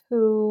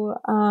 who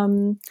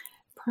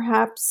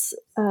perhaps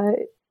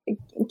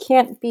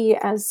can't be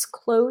as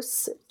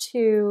close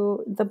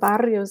to the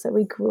barrios that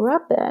we grew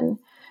up in,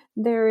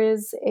 there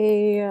is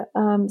a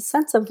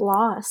sense of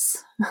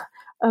loss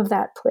of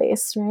that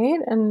place,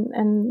 right?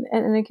 And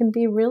it can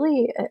be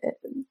really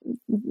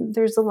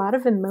there's a lot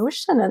of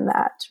emotion in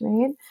that,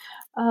 right?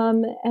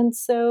 And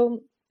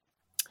so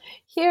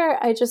here,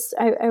 I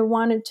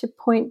wanted to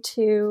point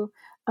to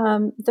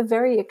the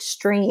very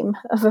extreme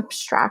of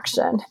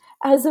abstraction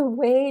as a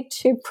way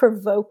to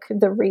provoke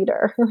the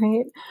reader,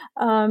 right,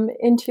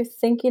 into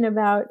thinking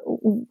about,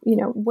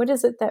 what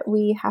is it that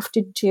we have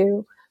to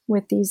do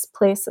with these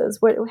places?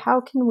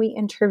 How can we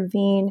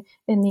intervene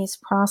in these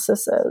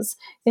processes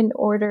in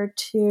order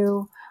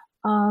to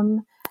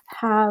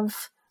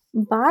have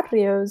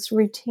barrios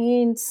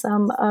retain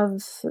some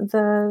of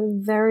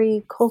the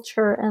very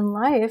culture and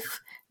life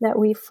that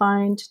we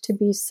find to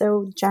be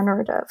so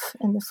generative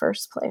in the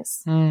first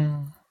place.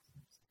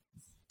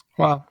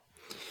 Wow.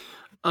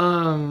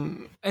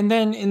 And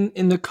then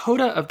in the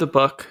coda of the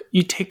book,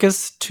 you take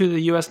us to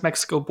the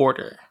U.S.-Mexico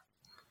border,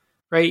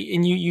 right?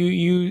 And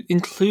you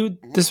include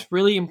this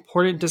really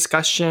important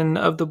discussion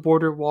of the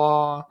border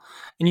wall,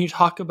 and you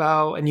talk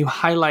about and you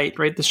highlight,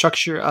 right, the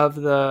structure of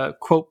the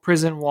quote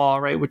prison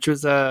wall, right, which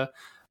was a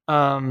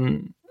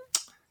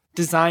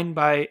designed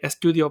by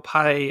Estudio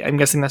Pi. I'm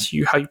guessing that's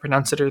how you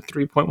pronounce it, or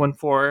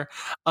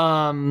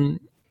 3.14,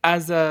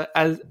 as a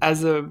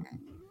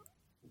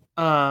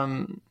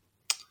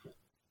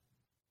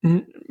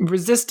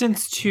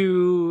resistance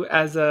to,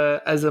 as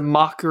a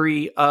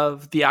mockery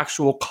of the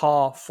actual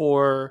call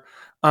for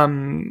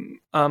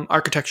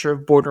architecture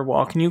of border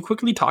wall. Can you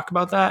quickly talk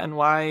about that and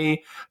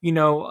why, in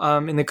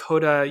the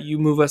coda you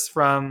move us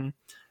from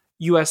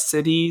U.S.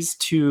 cities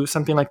to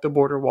something like the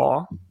border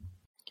wall?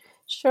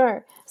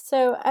 Sure.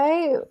 So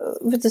I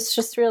was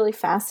just really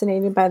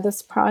fascinated by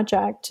this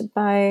project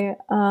by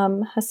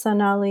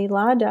Hassan Ali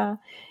Lada,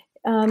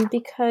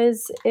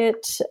 because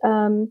it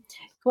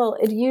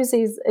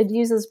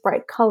uses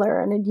bright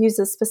color, and it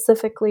uses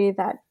specifically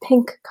that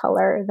pink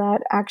color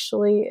that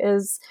actually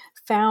is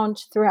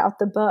found throughout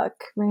the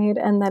book, right,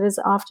 and that is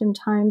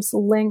oftentimes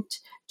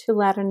linked to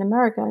Latin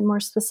America, and more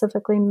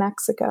specifically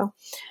Mexico.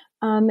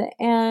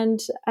 And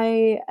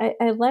I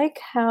like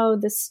how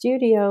the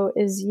studio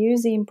is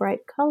using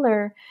bright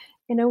color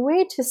in a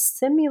way to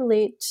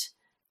simulate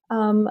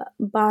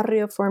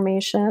barrio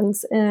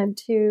formations and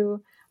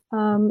to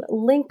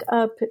link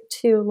up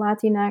to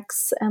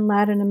Latinx and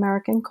Latin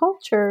American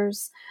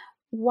cultures,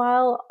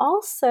 while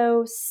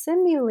also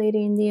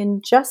simulating the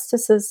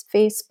injustices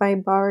faced by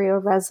barrio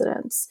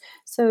residents.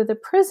 So the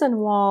prison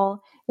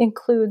wall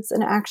includes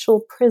an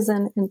actual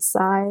prison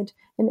inside,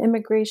 an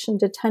immigration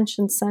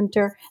detention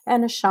center,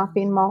 and a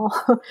shopping mall,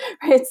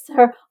 right?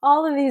 So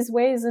all of these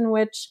ways in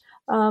which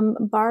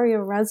barrio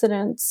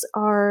residents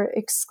are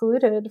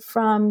excluded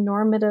from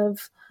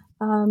normative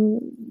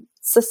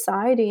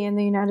society in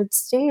the United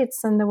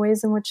States, and the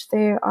ways in which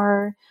they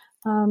are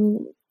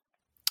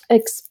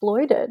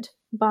exploited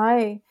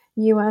by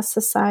U.S.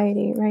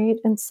 society, right?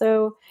 And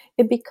so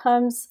it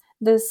becomes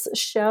this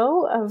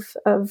show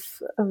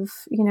of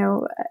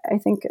I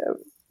think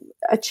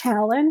a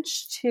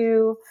challenge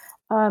to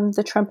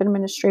the Trump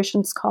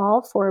administration's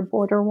call for a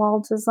border wall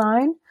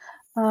design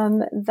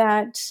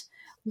that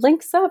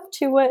links up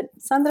to what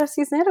Sandra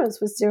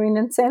Cisneros was doing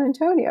in San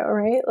Antonio,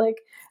 right?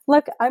 Like,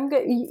 look,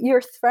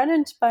 you're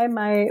threatened by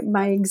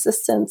my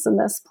existence in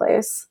this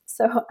place,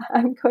 so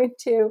I'm going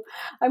to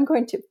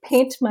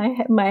paint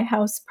my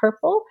house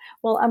purple.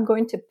 Well, I'm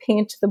going to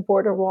paint the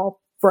border wall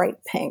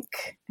bright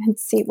pink and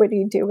see what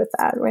you do with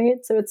that,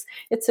 right? So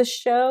it's a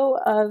show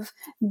of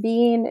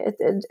being.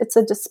 It's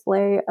a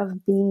display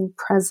of being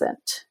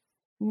present,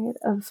 right?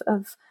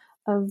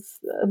 Of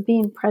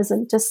being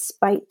present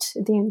despite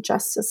the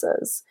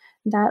injustices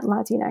that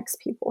Latinx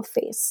people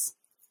face.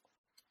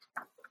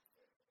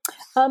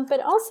 But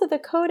also the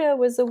coda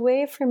was a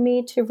way for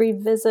me to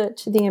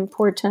revisit the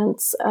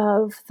importance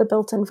of the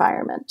built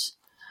environment,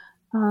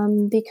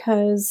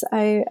 because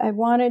I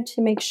wanted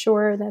to make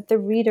sure that the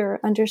reader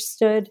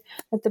understood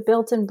that the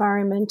built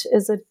environment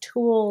is a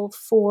tool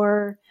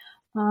for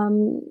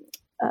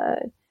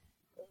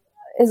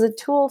is a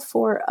tool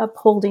for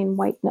upholding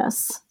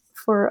whiteness,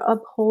 for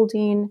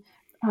upholding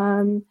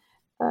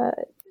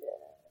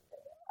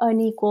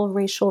unequal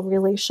racial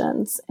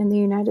relations in the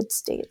United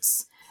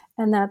States,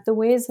 and that the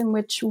ways in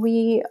which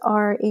we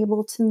are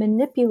able to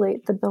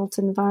manipulate the built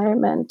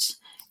environment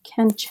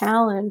can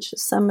challenge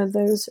some of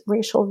those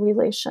racial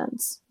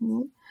relations.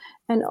 Right?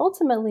 And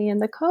ultimately, in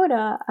the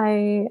coda,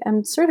 I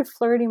am sort of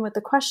flirting with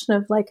the question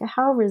of like,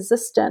 how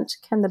resistant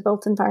can the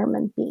built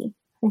environment be?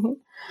 Right?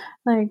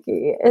 Like,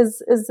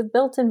 is the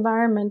built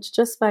environment,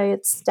 just by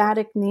its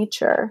static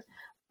nature,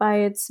 by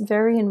its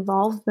very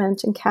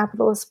involvement in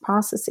capitalist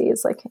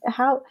processes, like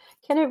how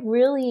can it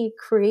really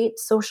create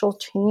social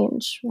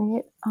change,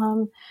 right?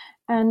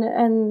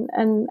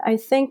 And I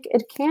think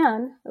it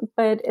can,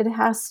 but it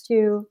has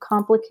to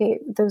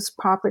complicate those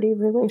property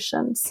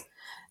relations,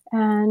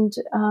 and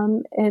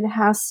it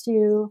has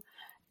to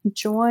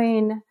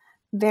join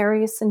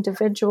various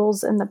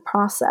individuals in the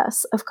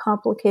process of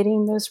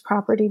complicating those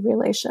property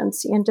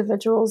relations, the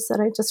individuals that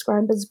I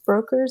describe as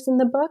brokers in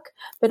the book,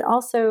 but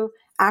also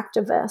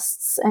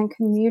activists and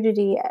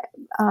community,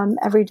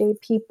 everyday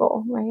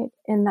people, right,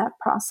 in that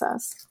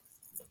process.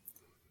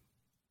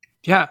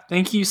 Yeah,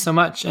 thank you so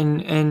much.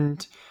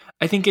 And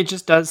I think it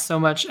just does so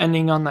much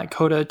ending on that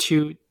coda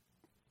to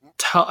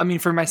tell, I mean,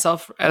 for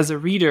myself as a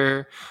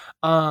reader,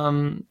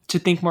 to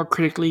think more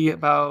critically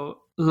about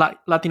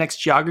Latinx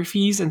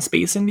geographies and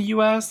space in the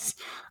US.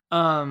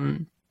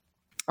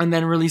 And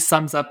then really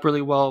sums up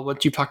really well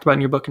what you talked about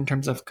in your book in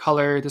terms of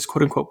color, this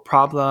quote unquote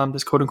problem,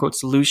 this quote unquote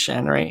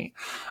solution, right?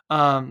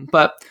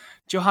 But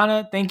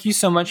Johanna, thank you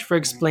so much for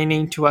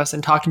explaining to us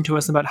and talking to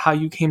us about how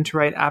you came to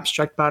write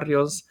Abstract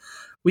Barrios.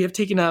 We have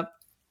taken up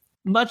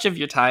much of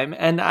your time,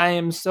 and I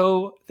am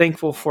so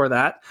thankful for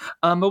that.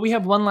 But we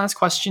have one last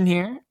question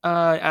here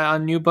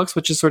on New Books,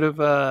 which is sort of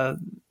a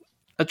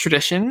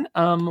tradition.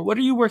 What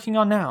are you working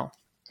on now?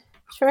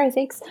 Sure,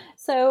 thanks.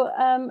 So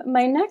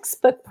my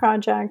next book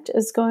project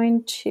is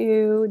going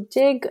to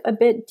dig a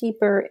bit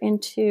deeper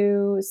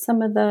into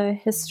some of the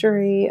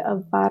history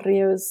of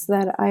barrios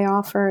that I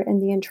offer in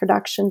the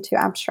introduction to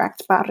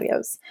Abstract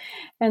Barrios.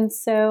 And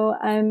so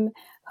I'm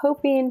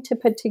hoping to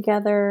put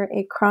together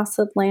a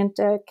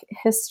cross-Atlantic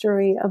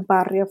history of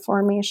barrio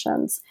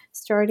formations,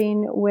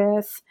 starting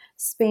with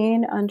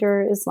Spain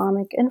under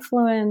Islamic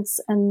influence,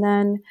 and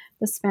then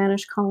the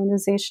Spanish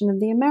colonization of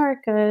the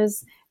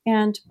Americas,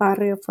 and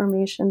barrio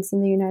formations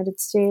in the United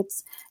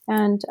States.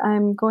 And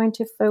I'm going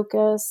to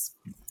focus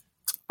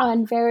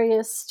on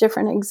various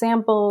different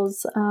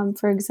examples.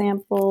 For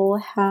example,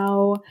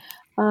 how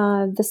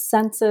the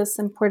census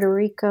in Puerto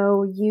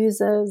Rico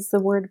uses the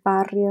word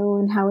barrio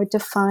and how it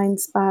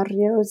defines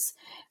barrios,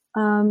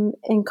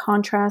 in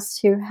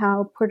contrast to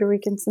how Puerto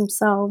Ricans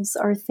themselves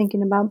are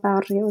thinking about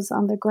barrios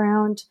on the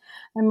ground.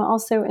 I'm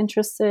also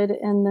interested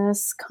in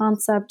this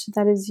concept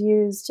that is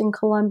used in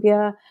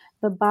Colombia,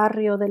 the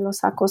barrio de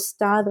los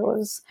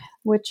acostados,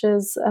 which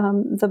is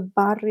the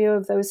barrio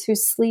of those who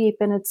sleep,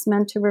 and it's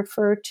meant to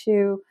refer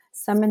to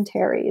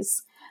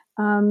cemeteries.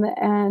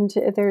 And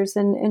there's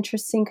an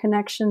interesting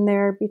connection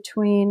there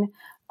between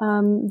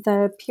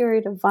the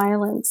period of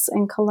violence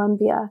in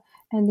Colombia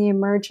and the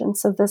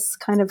emergence of this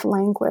kind of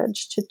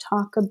language to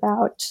talk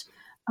about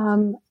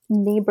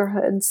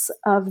neighborhoods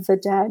of the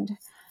dead.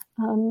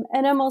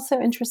 And I'm also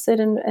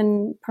interested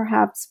in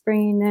perhaps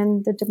bringing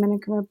in the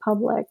Dominican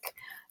Republic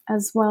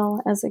as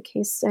well as a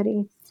case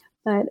study.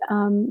 But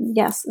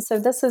yes, so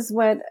this is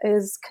what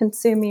is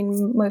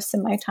consuming most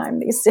of my time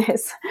these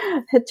days,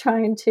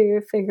 trying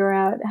to figure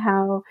out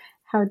how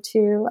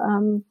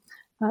to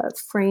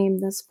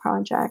frame this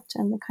project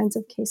and the kinds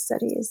of case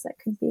studies that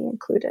could be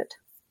included.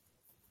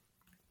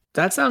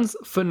 That sounds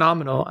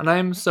phenomenal. And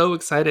I'm so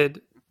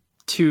excited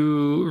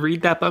to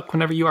read that book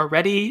whenever you are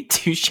ready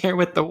to share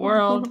with the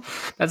world.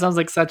 That sounds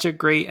like such a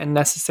great and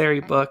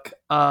necessary book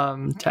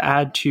to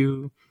add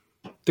to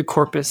the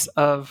corpus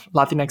of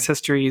Latinx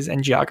histories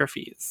and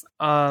geographies.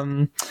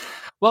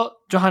 Well,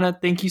 Johanna,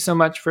 thank you so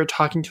much for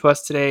talking to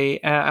us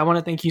today. I want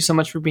to thank you so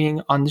much for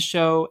being on the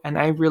show, and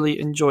I really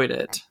enjoyed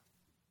it.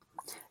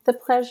 The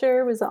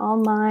pleasure was all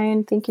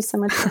mine. Thank you so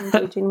much for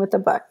engaging with the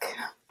book.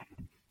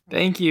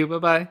 Thank you.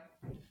 Bye-bye.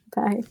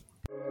 Bye.